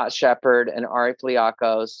Scott Shepherd and Ari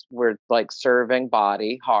Fliakos were like serving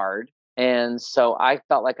body hard. And so I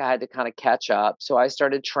felt like I had to kind of catch up. So I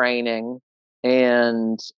started training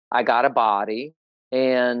and I got a body.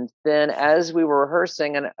 And then as we were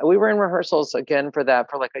rehearsing, and we were in rehearsals again for that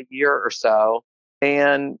for like a year or so.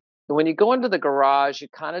 And when you go into the garage, you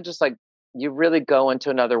kind of just like, you really go into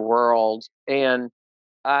another world. And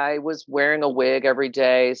I was wearing a wig every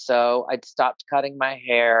day. So I'd stopped cutting my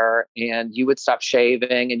hair and you would stop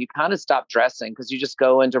shaving and you kind of stop dressing because you just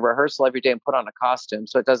go into rehearsal every day and put on a costume.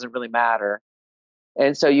 So it doesn't really matter.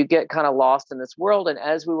 And so you get kind of lost in this world. And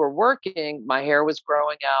as we were working, my hair was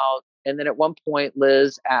growing out. And then at one point,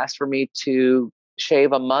 Liz asked for me to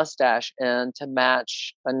shave a mustache in to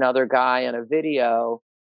match another guy in a video.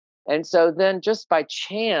 And so then just by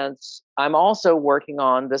chance, I'm also working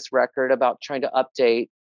on this record about trying to update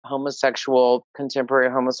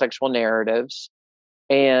contemporary homosexual narratives.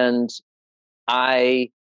 And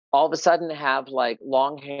I all of a sudden have like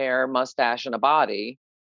long hair, mustache, and a body.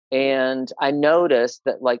 And I noticed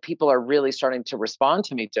that like people are really starting to respond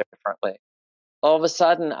to me differently. All of a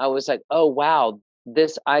sudden, I was like, oh, wow,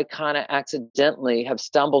 I kind of accidentally have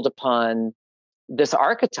stumbled upon this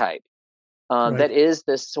archetype. Right. That is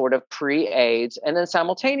this sort of pre-AIDS. And then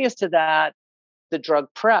simultaneous to that, the drug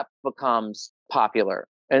PrEP becomes popular.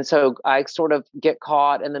 And so I sort of get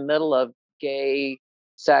caught in the middle of gay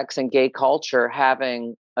sex and gay culture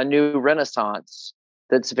having a new renaissance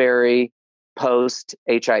that's very post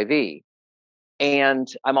HIV. And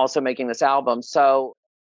I'm also making this album. So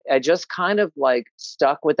I just kind of like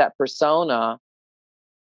stuck with that persona.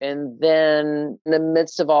 And then in the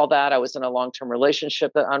midst of all that, I was in a long-term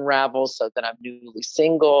relationship that unravels. So then I'm newly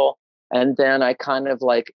single. And then I kind of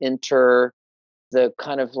like enter the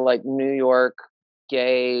kind of like New York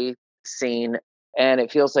gay scene. And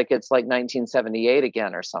it feels like it's like 1978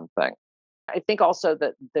 again or something. I think also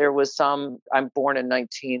that I'm born in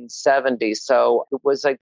 1970. So it was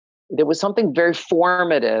like, there was something very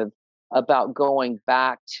formative about going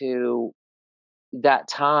back to that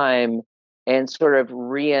time and sort of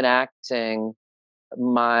reenacting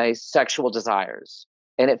my sexual desires.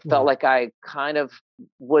 And it felt like I kind of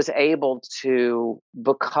was able to,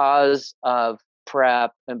 because of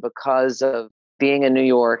PrEP and because of being in New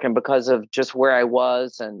York and because of just where I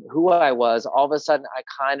was and who I was, all of a sudden I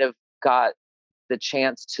kind of got the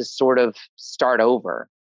chance to sort of start over.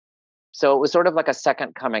 So it was sort of like a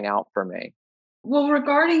second coming out for me. Well,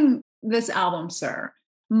 regarding this album, sir,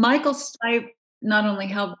 Michael Stipe not only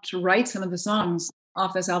helped write some of the songs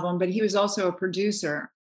off this album, but he was also a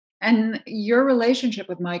producer. And your relationship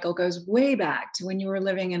with Michael goes way back to when you were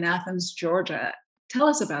living in Athens, Georgia. Tell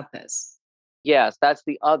us about this. Yes, that's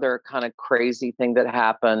the other kind of crazy thing that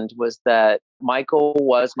happened was that Michael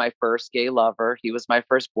was my first gay lover. He was my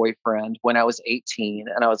first boyfriend when I was 18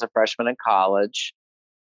 and I was a freshman in college.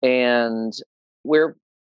 And we're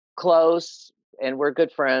close and we're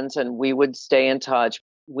good friends and we would stay in touch.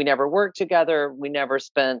 We never worked together. We never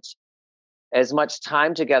spent as much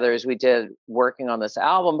time together as we did working on this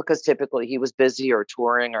album because typically he was busy or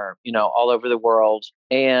touring or, all over the world.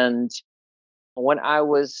 And when I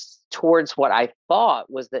was towards what I thought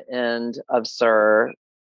was the end of Sir,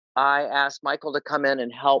 I asked Michael to come in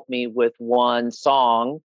and help me with one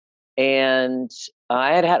song. And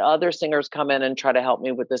I had other singers come in and try to help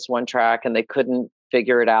me with this one track, and they couldn't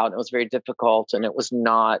figure it out. It was very difficult, and it was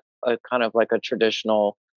not a kind of like a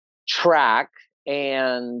traditional track.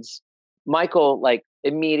 And Michael, like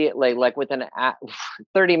immediately, like within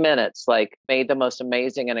 30 minutes, like made the most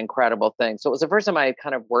amazing and incredible thing. So it was the first time I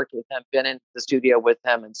kind of worked with him, been in the studio with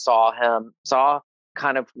him and saw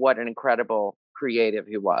kind of what an incredible creative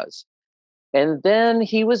he was. And then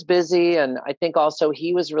he was busy. And I think also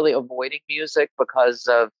he was really avoiding music because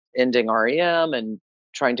of ending REM and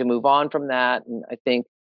trying to move on from that. And I think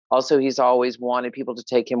also he's always wanted people to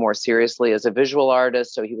take him more seriously as a visual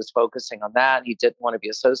artist. So he was focusing on that. He didn't want to be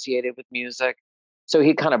associated with music. So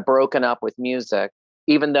he kind of broken up with music,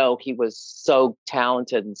 even though he was so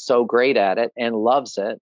talented and so great at it and loves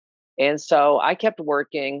it. And so I kept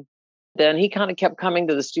working. Then he kind of kept coming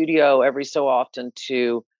to the studio every so often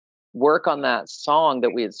to work on that song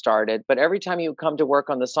that we had started. But every time he would come to work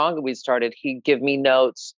on the song that we started, he'd give me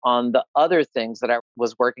notes on the other things that I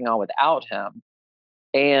was working on without him.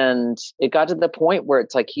 And it got to the point where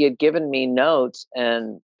it's like he had given me notes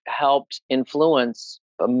and helped influence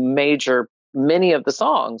many of the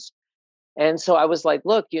songs. And so I was like,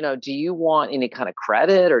 look, do you want any kind of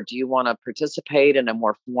credit or do you want to participate in a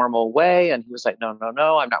more formal way? And he was like, no,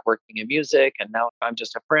 I'm not working in music. And now I'm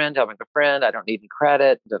just a friend helping a friend. I don't need any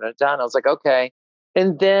credit. And I was like, okay.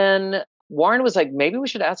 And then Warren was like, maybe we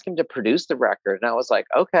should ask him to produce the record. And I was like,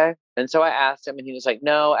 okay. And so I asked him and he was like,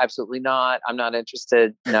 no, absolutely not. I'm not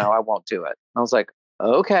interested. No, I won't do it. I was like,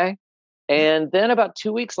 okay. And then about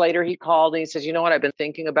 2 weeks later, he called and he says, you know what? I've been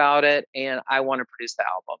thinking about it and I want to produce the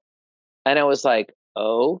album. And I was like,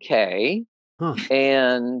 okay. Huh.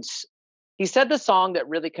 And he said the song that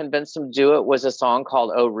really convinced him to do it was a song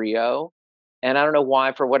called Oh Rio. And I don't know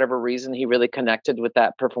why, for whatever reason, he really connected with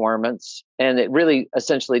that performance. And it really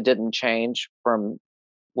essentially didn't change from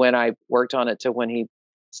when I worked on it to when he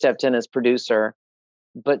stepped in as producer.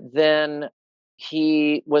 But then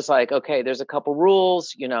he was like, okay, there's a couple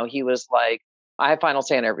rules. He was like, I have final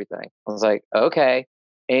say on everything. I was like, okay.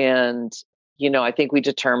 And, I think we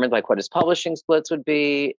determined like what his publishing splits would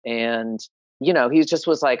be. And, he just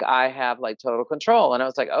was like, I have like total control. And I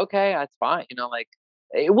was like, okay, that's fine. Like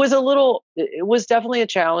it was definitely a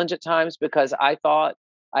challenge at times because I thought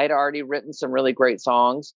I had already written some really great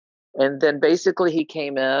songs. And then basically he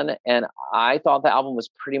came in and I thought the album was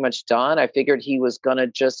pretty much done. I figured he was going to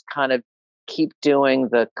just kind of keep doing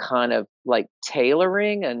the kind of like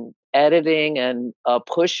tailoring and editing and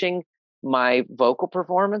pushing my vocal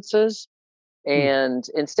performances. And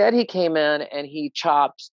instead he came in and he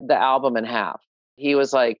chopped the album in half. He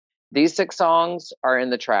was like, these 6 songs are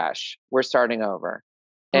in the trash. We're starting over.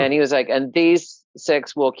 And he was like, and these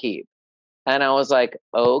 6 we'll keep. And I was like,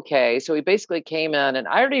 okay. So he basically came in and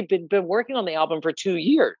I already been working on the album for 2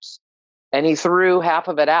 years and he threw half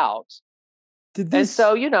of it out. And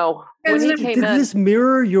so, when he came in. Did this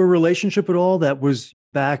mirror your relationship at all that was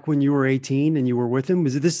back when you were 18 and you were with him?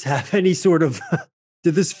 Did this have any sort of,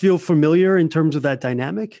 did this feel familiar in terms of that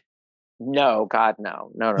dynamic? No, God,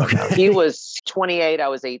 no. Okay. No. He was 28. I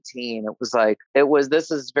was 18.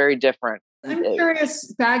 This is very different. I'm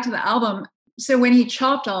curious, back to the album. So when he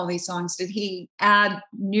chopped all these songs, did he add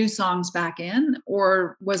new songs back in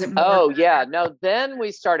or was it more? Oh, yeah. No, then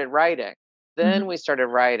we started writing.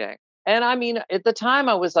 And I mean, at the time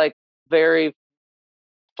I was like very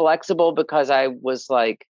flexible because I was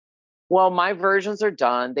like, well, my versions are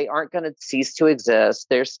done. They aren't going to cease to exist.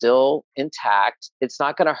 They're still intact. It's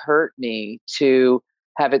not going to hurt me to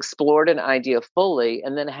have explored an idea fully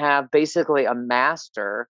and then have basically a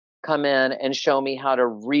master come in and show me how to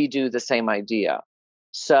redo the same idea.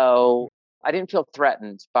 So I didn't feel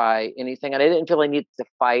threatened by anything. And I didn't feel I needed to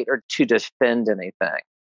fight or to defend anything.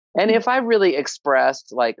 And if I really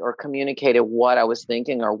expressed like or communicated what I was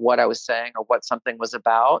thinking or what I was saying or what something was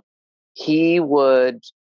about, he would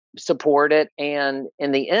support it. And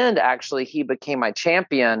in the end, actually, he became my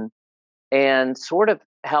champion and sort of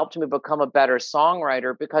helped me become a better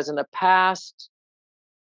songwriter because in the past,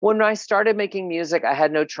 when I started making music, I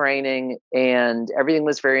had no training and everything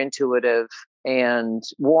was very intuitive. And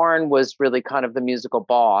Warren was really kind of the musical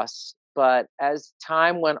boss. But as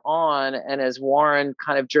time went on and as Warren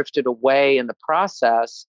kind of drifted away in the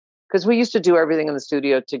process, because we used to do everything in the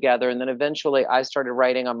studio together. And then eventually I started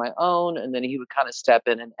writing on my own and then he would kind of step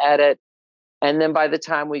in and edit. And then by the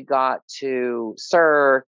time we got to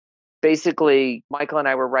Sir, basically Michael and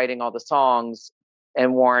I were writing all the songs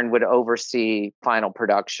and Warren would oversee final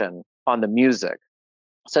production on the music.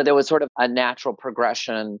 So there was sort of a natural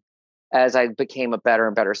progression as I became a better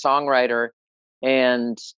and better songwriter.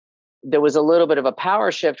 And there was a little bit of a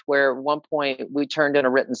power shift where at one point we turned in a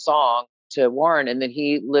written song to Warren and then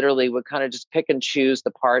he literally would kind of just pick and choose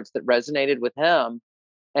the parts that resonated with him.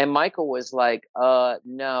 And Michael was like,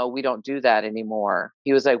 no, we don't do that anymore.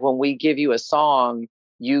 He was like, when we give you a song,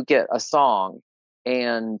 you get a song.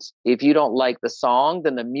 And if you don't like the song,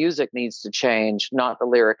 then the music needs to change, not the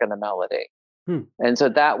lyric and the melody. And so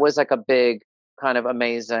that was like a big kind of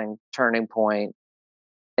amazing turning point.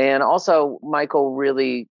 And also Michael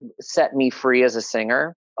really set me free as a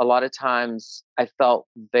singer. A lot of times I felt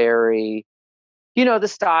very, the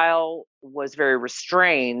style was very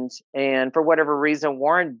restrained. And for whatever reason,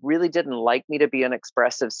 Warren really didn't like me to be an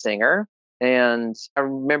expressive singer. And I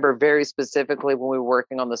remember very specifically when we were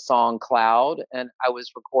working on the song Cloud and I was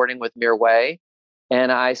recording with Mirwais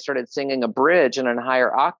and I started singing a bridge in a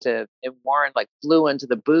higher octave and Warren like flew into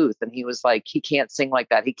the booth and he was like, he can't sing like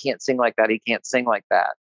that. He can't sing like that. He can't sing like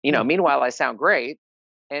that. Meanwhile, I sound great.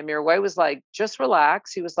 And Mirwais was like, just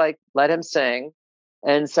relax. He was like, let him sing.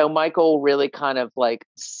 And so Michael really kind of like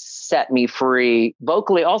set me free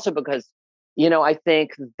vocally also because, I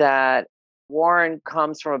think that Warren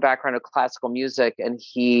comes from a background of classical music and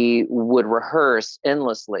he would rehearse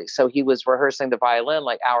endlessly. So he was rehearsing the violin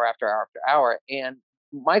like hour after hour after hour. And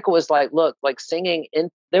Michael was like, look, like singing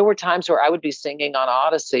there were times where I would be singing on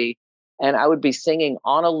Odyssey and I would be singing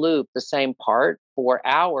on a loop the same part for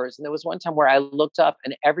hours. And there was one time where I looked up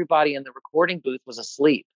and everybody in the recording booth was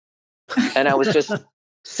asleep. And I was just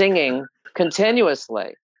singing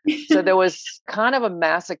continuously. So there was kind of a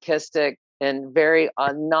masochistic and very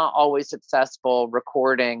not always successful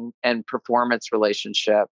recording and performance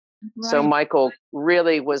relationship. Right. So Michael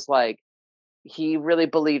really was like, he really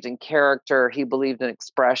believed in character. He believed in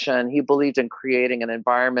expression. He believed in creating an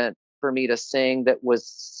environment for me to sing that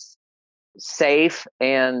was safe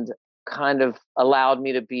and kind of allowed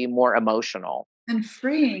me to be more emotional. And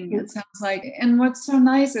freeing, it sounds like. And what's so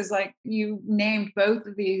nice is like you named both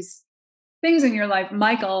of these things in your life,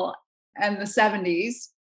 Michael and the 70s,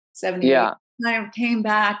 78, Yeah. kind of came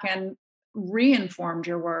back and re-informed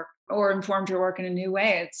your work or informed your work in a new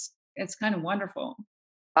way. It's kind of wonderful.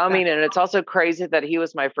 I mean, and it's also crazy that he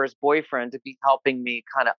was my first boyfriend to be helping me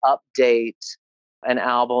kind of update an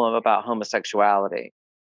album about homosexuality.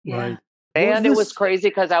 Yeah. And it was crazy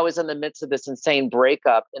because I was in the midst of this insane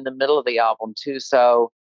breakup in the middle of the album too. So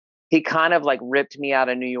he kind of like ripped me out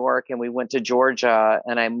of New York and we went to Georgia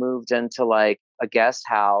and I moved into like a guest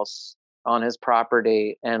house on his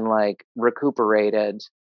property and like recuperated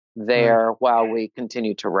there while we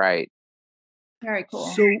continued to write. Very cool.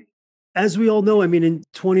 So, as we all know, I mean, in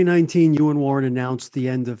 2019, you and Warren announced the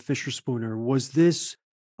end of Fisher Spooner. Was this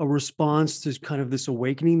a response to kind of this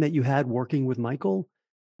awakening that you had working with Michael?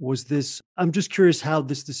 I'm just curious how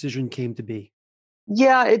this decision came to be.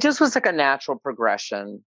 Yeah, it just was like a natural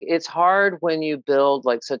progression. It's hard when you build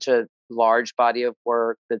like such a large body of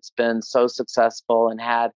work that's been so successful and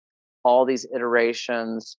had all these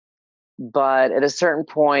iterations. But at a certain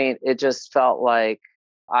point, it just felt like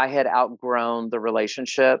I had outgrown the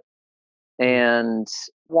relationship. And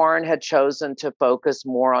Warren had chosen to focus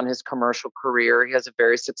more on his commercial career. He has a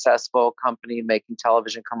very successful company making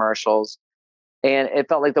television commercials. And it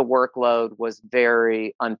felt like the workload was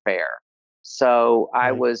very unfair. So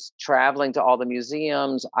I was traveling to all the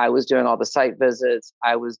museums. I was doing all the site visits.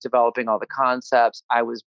 I was developing all the concepts. I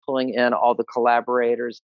was pulling in all the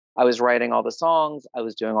collaborators. I was writing all the songs. I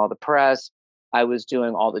was doing all the press. I was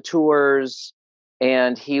doing all the tours.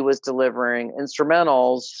 And he was delivering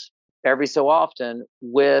instrumentals every so often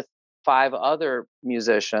with 5 other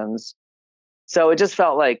musicians. So it just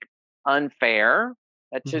felt like unfair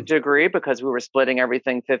to a degree because we were splitting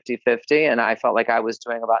everything 50-50 and I felt like I was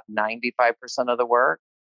doing about 95% of the work.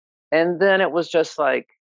 And then it was just like,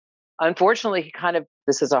 unfortunately, he kind of,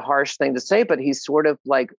 this is a harsh thing to say, but he sort of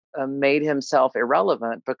like made himself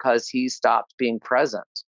irrelevant because he stopped being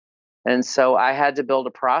present. And so I had to build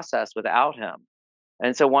a process without him.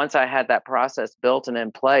 And so once I had that process built and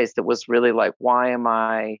in place, it was really like, why am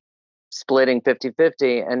I splitting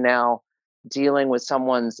 50-50 and now dealing with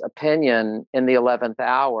someone's opinion in the 11th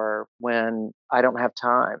hour when I don't have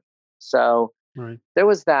time? So there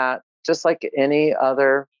was that, just like any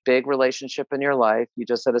other big relationship in your life, you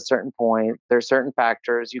just at a certain point, there's certain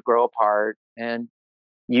factors, you grow apart and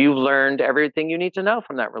you learned everything you need to know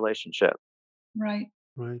from that relationship. Right.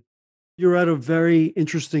 You're at a very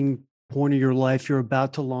interesting point of your life. You're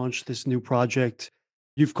about to launch this new project.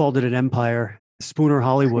 You've called it an empire, Spooner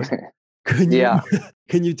Hollywood. Can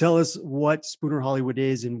you tell us what Spooner Hollywood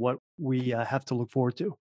is and what we have to look forward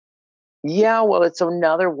to? Yeah, well, it's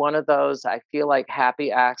another one of those, I feel like,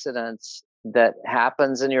 happy accidents that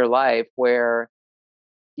happens in your life where,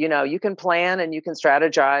 you know, you can plan and you can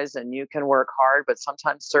strategize and you can work hard, but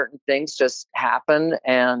sometimes certain things just happen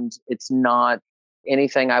and it's not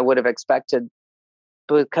anything I would have expected.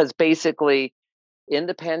 Because basically, in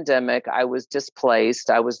the pandemic, I was displaced.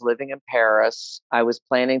 I was living in Paris. I was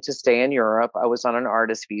planning to stay in Europe. I was on an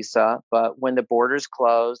artist visa. But when the borders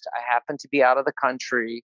closed, I happened to be out of the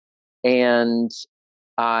country and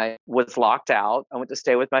I was locked out. I went to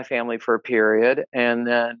stay with my family for a period. And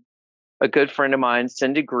then a good friend of mine,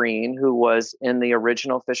 Cindy Green, who was in the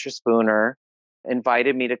original Fisher Spooner,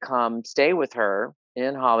 invited me to come stay with her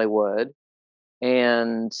in Hollywood.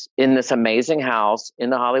 And in this amazing house in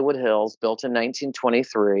the Hollywood Hills, built in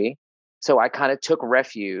 1923. So I kind of took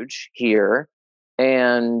refuge here.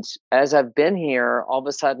 And as I've been here, all of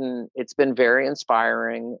a sudden, it's been very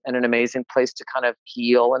inspiring and an amazing place to kind of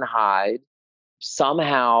heal and hide.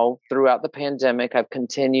 Somehow, throughout the pandemic, I've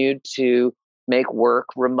continued to make work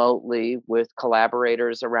remotely with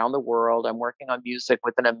collaborators around the world. I'm working on music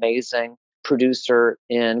with an amazing producer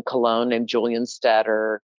in Cologne named Julian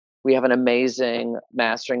Stetter. We have an amazing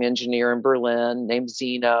mastering engineer in Berlin named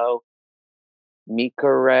Zeno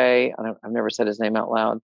Mikare. I've never said his name out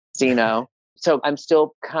loud. Zeno. So I'm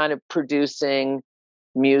still kind of producing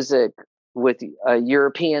music with a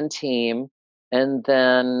European team. And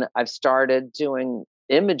then I've started doing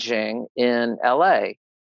imaging in LA.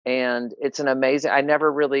 And it's an amazing, I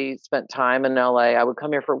never really spent time in LA. I would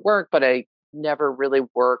come here for work, but I never really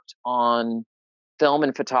worked on film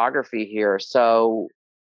and photography here. So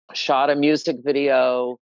shot a music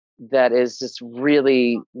video that is just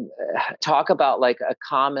really talk about like a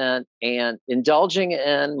comment and indulging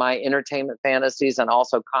in my entertainment fantasies and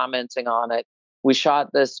also commenting on it. We shot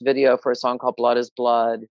this video for a song called Blood is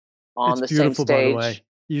Blood on the same stage. By the way.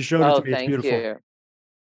 You showed it to me. It's Thank beautiful. you.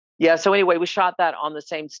 Yeah. So anyway, we shot that on the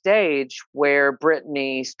same stage where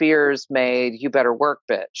Britney Spears made You Better Work,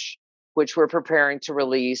 Bitch, which we're preparing to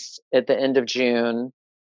release at the end of June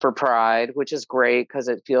for Pride, which is great because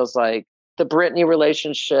it feels like the Britney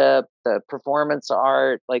relationship, the performance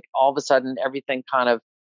art, like all of a sudden everything kind of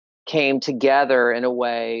came together in a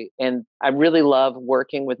way. And I really love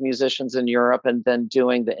working with musicians in Europe and then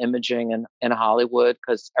doing the imaging in Hollywood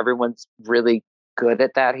because everyone's really good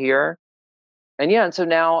at that here. And yeah, and so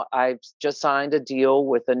now I've just signed a deal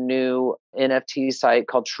with a new NFT site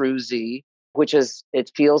called TrueZ, which is, it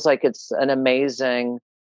feels like it's an amazing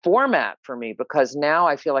format for me because now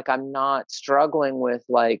I feel like I'm not struggling with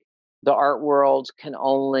like the art world can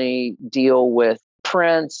only deal with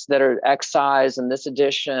prints that are X size and this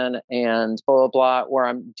edition and blah, blah, blah, where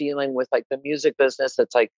I'm dealing with like the music business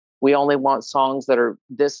that's like, we only want songs that are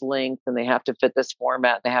this length and they have to fit this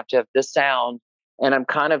format and they have to have this sound. And I'm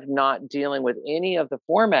kind of not dealing with any of the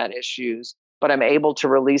format issues, but I'm able to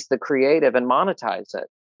release the creative and monetize it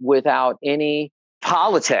without any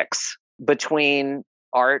politics between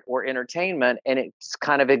art or entertainment. And it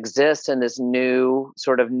kind of exists in this new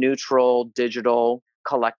sort of neutral digital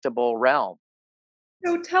collectible realm.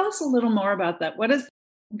 So tell us a little more about that. What does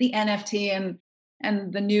the NFT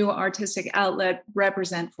and the new artistic outlet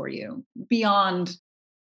represent for you beyond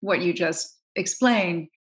what you just explained?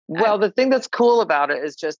 Well, the thing that's cool about it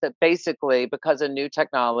is just that basically, because of new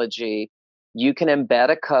technology, you can embed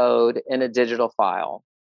a code in a digital file.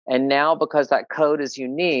 And now, because that code is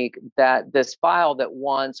unique, that this file that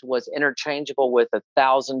once was interchangeable with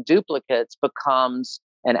 1,000 duplicates becomes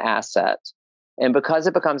an asset. And because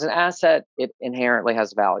it becomes an asset, it inherently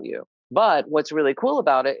has value. But what's really cool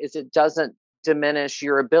about it is it doesn't diminish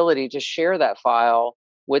your ability to share that file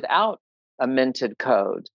without a minted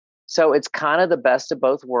code. So it's kind of the best of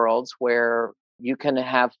both worlds where you can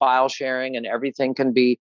have file sharing and everything can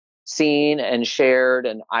be seen and shared,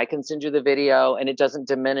 and I can send you the video, and it doesn't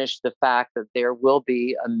diminish the fact that there will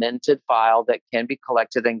be a minted file that can be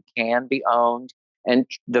collected and can be owned, and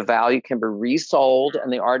the value can be resold,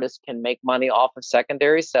 and the artist can make money off of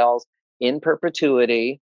secondary sales in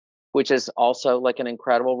perpetuity, which is also like an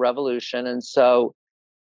incredible revolution. And so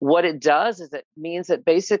what it does is it means that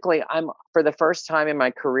basically for the first time in my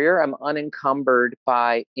career, I'm unencumbered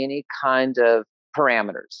by any kind of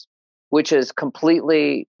parameters, which is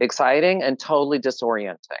completely exciting and totally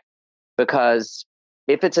disorienting. Because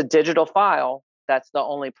if it's a digital file, that's the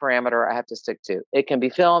only parameter I have to stick to. It can be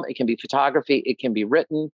film, it can be photography, it can be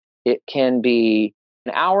written, it can be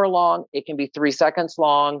an hour long, it can be 3 seconds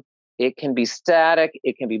long, it can be static,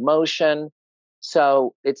 it can be motion.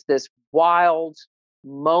 So it's this wild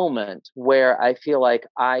moment where I feel like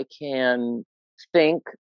I can think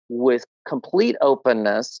with complete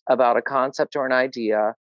openness about a concept or an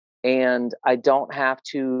idea, and I don't have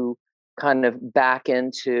to kind of back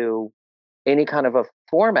into any kind of a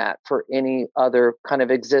format for any other kind of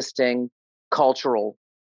existing cultural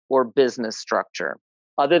or business structure,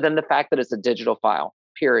 other than the fact that it's a digital file,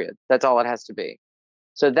 period. That's all it has to be.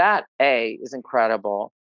 So that A is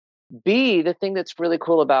incredible. B, the thing that's really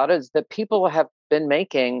cool about it is that people have been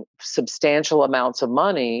making substantial amounts of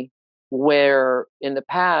money where in the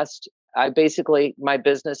past, my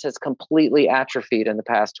business has completely atrophied in the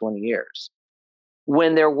past 20 years.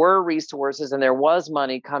 When there were resources and there was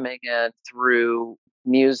money coming in through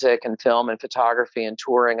music and film and photography and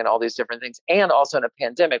touring and all these different things, and also in a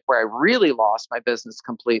pandemic where I really lost my business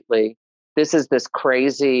completely, this is this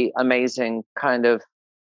crazy, amazing kind of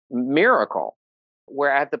miracle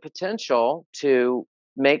where I have the potential to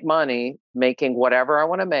make money making whatever I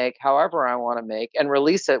want to make, however I want to make, and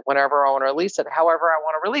release it whenever I want to release it, however I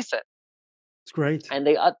want to release it. It's great. And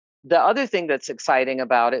the other thing that's exciting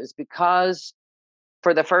about it is because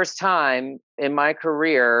for the first time in my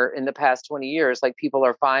career in the past 20 years, like people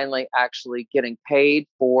are finally actually getting paid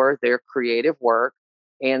for their creative work,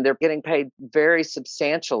 and they're getting paid very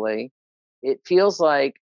substantially. It feels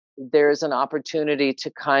like there's an opportunity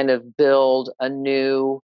to kind of build a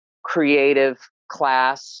new creative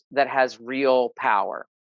class that has real power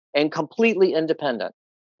and completely independent.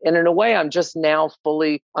 And in a way, I'm just now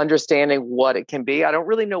fully understanding what it can be. I don't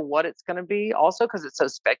really know what it's going to be also because it's so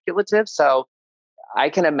speculative. So I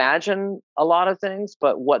can imagine a lot of things,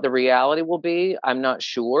 but what the reality will be, I'm not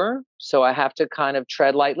sure. So I have to kind of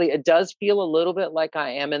tread lightly. It does feel a little bit like I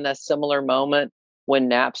am in that similar moment when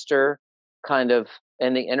Napster kind of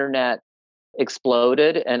and the internet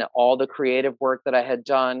exploded and all the creative work that I had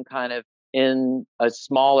done kind of in a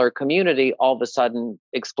smaller community all of a sudden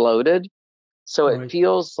exploded. So Right. it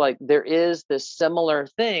feels like there is this similar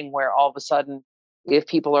thing where all of a sudden, if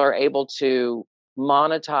people are able to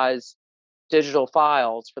monetize digital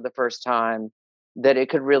files for the first time, that it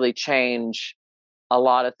could really change a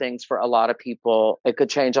lot of things for a lot of people. It could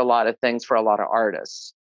change a lot of things for a lot of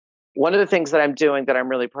artists. One of the things that I'm doing that I'm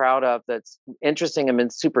really proud of, that's interesting and been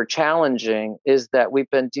super challenging, is that we've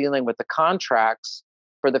been dealing with the contracts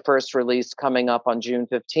for the first release coming up on June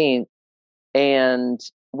 15th. And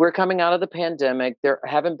we're coming out of the pandemic. There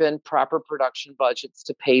haven't been proper production budgets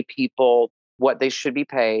to pay people what they should be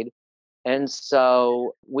paid. And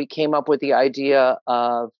so we came up with the idea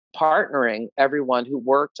of partnering everyone who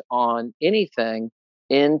worked on anything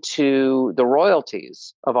into the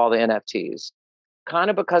royalties of all the NFTs. Kind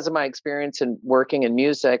of because of my experience in working in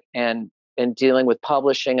music and dealing with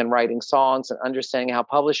publishing and writing songs and understanding how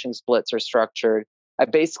publishing splits are structured, I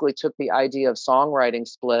basically took the idea of songwriting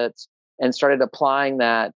splits and started applying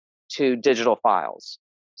that to digital files.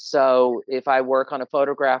 So if I work on a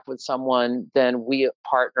photograph with someone, then we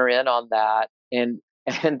partner in on that. And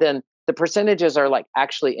then the percentages are like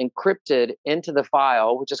actually encrypted into the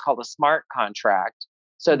file, which is called a smart contract,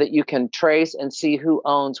 so that you can trace and see who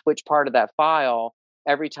owns which part of that file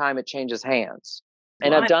every time it changes hands.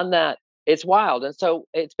 And I've done that. It's wild. And so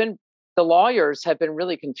the lawyers have been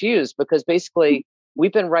really confused, because basically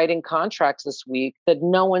we've been writing contracts this week that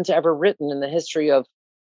no one's ever written in the history of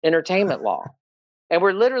entertainment law. And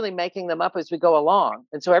we're literally making them up as we go along.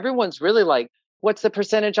 And so everyone's really like, what's the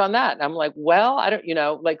percentage on that? And I'm like, well, I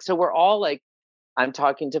don't, so we're all like, I'm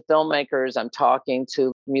talking to filmmakers, I'm talking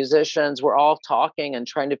to musicians, we're all talking and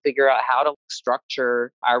trying to figure out how to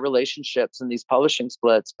structure our relationships in these publishing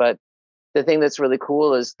splits. But the thing that's really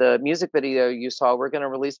cool is the music video you saw, we're going to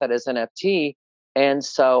release that as NFT. And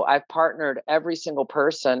so I've partnered every single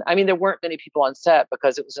person. I mean, there weren't many people on set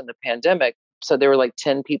because it was in the pandemic. So there were like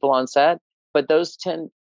 10 people on set. But those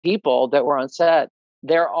 10 people that were on set,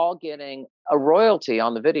 they're all getting a royalty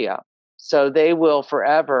on the video. So they will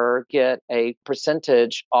forever get a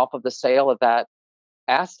percentage off of the sale of that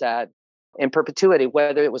asset in perpetuity,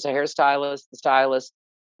 whether it was a hairstylist, the stylist,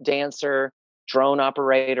 dancer, drone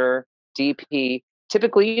operator, DP.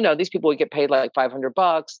 Typically, these people would get paid like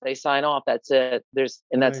 $500. They sign off. That's it. That's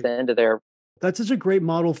the end of their. That's such a great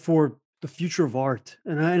model for the future of art.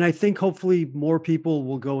 And I think hopefully more people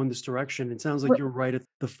will go in this direction. It sounds like you're right at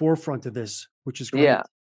the forefront of this, which is great. Yeah.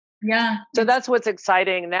 Yeah. So that's what's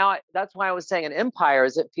exciting. Now, that's why I was saying an empire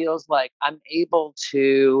is it feels like I'm able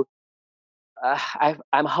to,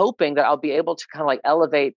 I'm hoping that I'll be able to kind of like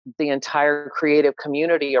elevate the entire creative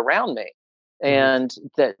community around me. And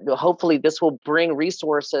that hopefully this will bring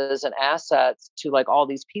resources and assets to like all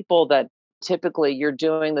these people that typically you're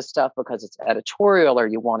doing the stuff because it's editorial or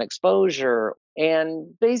you want exposure. And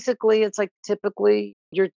basically it's like typically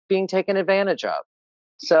you're being taken advantage of.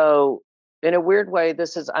 So in a weird way,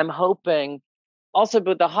 I'm hoping also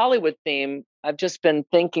with the Hollywood theme, I've just been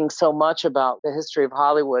thinking so much about the history of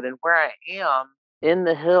Hollywood and where I am in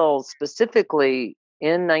the hills, specifically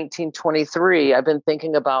in 1923. I've been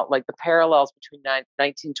thinking about like the parallels between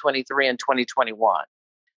 1923 and 2021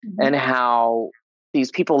 and how these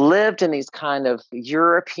people lived in these kind of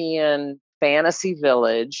European fantasy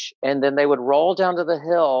village. And then they would roll down to the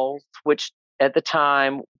hills, which at the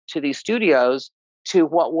time to these studios, to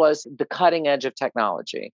what was the cutting edge of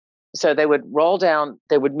technology. So they would roll down,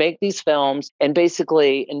 they would make these films and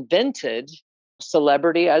basically invented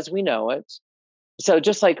celebrity as we know it. So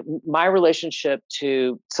just like my relationship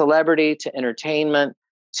to celebrity, to entertainment,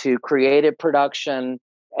 to creative production,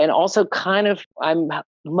 and also kind of I'm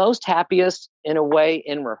most happiest in a way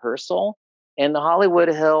in rehearsal. And the Hollywood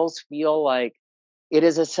Hills feel like it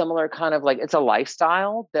is a similar kind of like it's a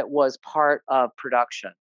lifestyle that was part of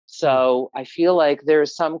production. So I feel like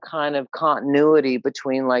there's some kind of continuity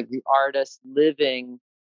between like the artist living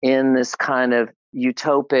in this kind of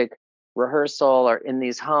utopic rehearsal or in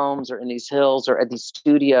these homes or in these hills or at these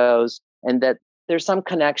studios, and that there's some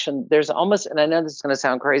connection. There's almost, and I know this is going to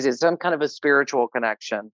sound crazy, it's some kind of a spiritual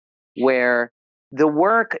connection where the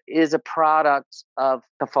work is a product of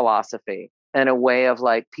the philosophy and a way of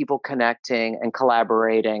like people connecting and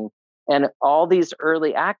collaborating. And all these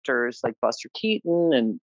early actors like Buster Keaton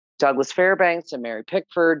and Douglas Fairbanks and Mary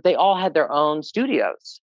Pickford, they all had their own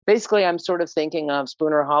studios. Basically, I'm sort of thinking of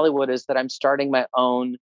Spooner Hollywood as that I'm starting my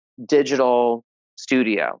own digital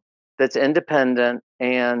studio that's independent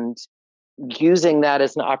and using that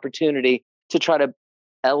as an opportunity to try to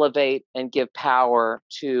elevate and give power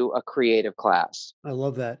to a creative class. I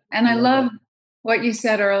love that. And I love what you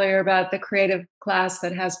said earlier about the creative class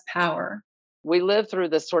that has power. We live through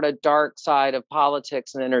this sort of dark side of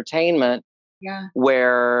politics and entertainment. Yeah.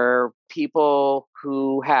 Where people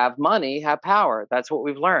who have money have power. That's what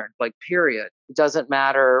we've learned, like, period. It doesn't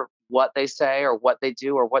matter what they say or what they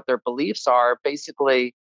do or what their beliefs are.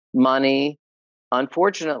 Basically, money,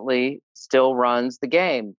 unfortunately, still runs the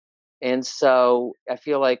game. And so I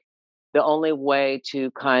feel like the only way to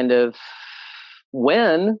kind of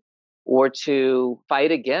win or to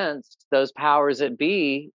fight against those powers that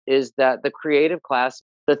be is that the creative class,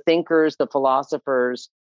 the thinkers, the philosophers,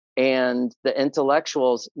 and the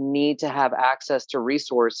intellectuals need to have access to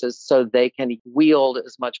resources so they can wield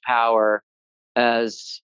as much power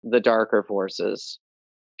as the darker forces.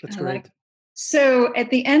 That's great. So at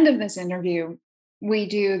the end of this interview, we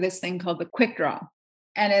do this thing called the quick draw.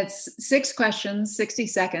 And it's 6 questions, 60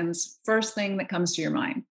 seconds. First thing that comes to your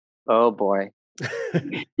mind. Oh, boy.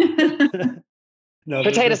 No,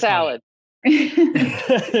 Potato salad.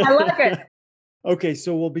 I like it. Okay,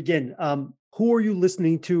 so we'll begin. Who are you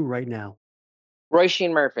listening to right now? Roy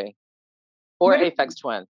Sheen Murphy or What- Aphex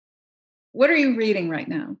Twin. What are you reading right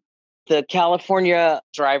now? The California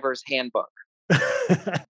Driver's Handbook.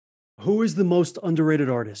 Who is the most underrated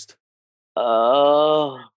artist?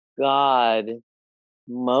 Oh, God.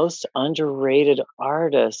 Most underrated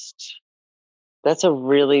artist. That's a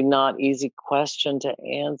really not easy question to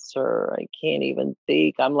answer. I can't even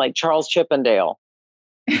think. I'm like Charles Chippendale.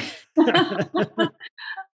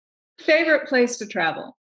 Favorite place to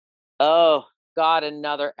travel? Oh, God,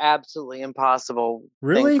 another absolutely impossible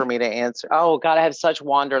Really? thing for me to answer. Oh, God, I have such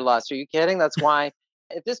wanderlust. Are you kidding? That's why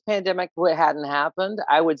if this pandemic hadn't happened,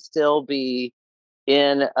 I would still be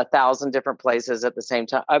in 1,000 different places at the same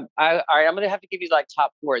time. All right, I'm going to have to give you like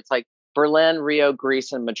top 4. It's like Berlin, Rio,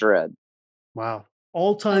 Greece, and Madrid. Wow.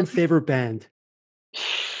 All-time favorite band?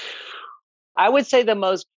 I would say the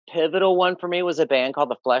most pivotal one for me was a band called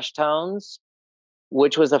the Flesh Tones,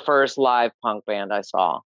 which was the first live punk band I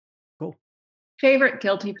saw. Cool. Favorite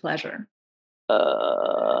guilty pleasure?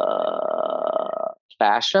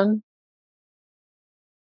 Fashion.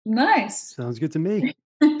 Nice. Sounds good to me.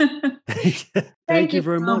 Thank Thank you you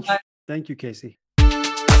very so much. much. Thank you, Casey.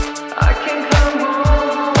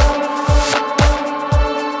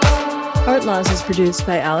 Art Laws is produced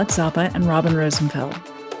by Alex Zappa and Robin Rosenfeld.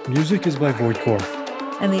 Music is by Voidcore.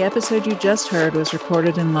 And the episode you just heard was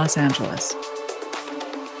recorded in Los Angeles.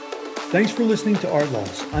 Thanks for listening to Art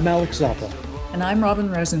Laws. I'm Alex Zappa. And I'm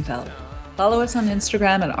Robin Rosenfeld. Follow us on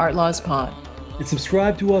Instagram at ArtLawsPod. And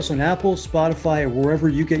subscribe to us on Apple, Spotify, or wherever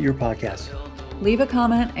you get your podcasts. Leave a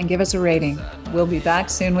comment and give us a rating. We'll be back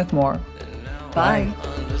soon with more. Bye.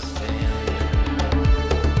 Bye.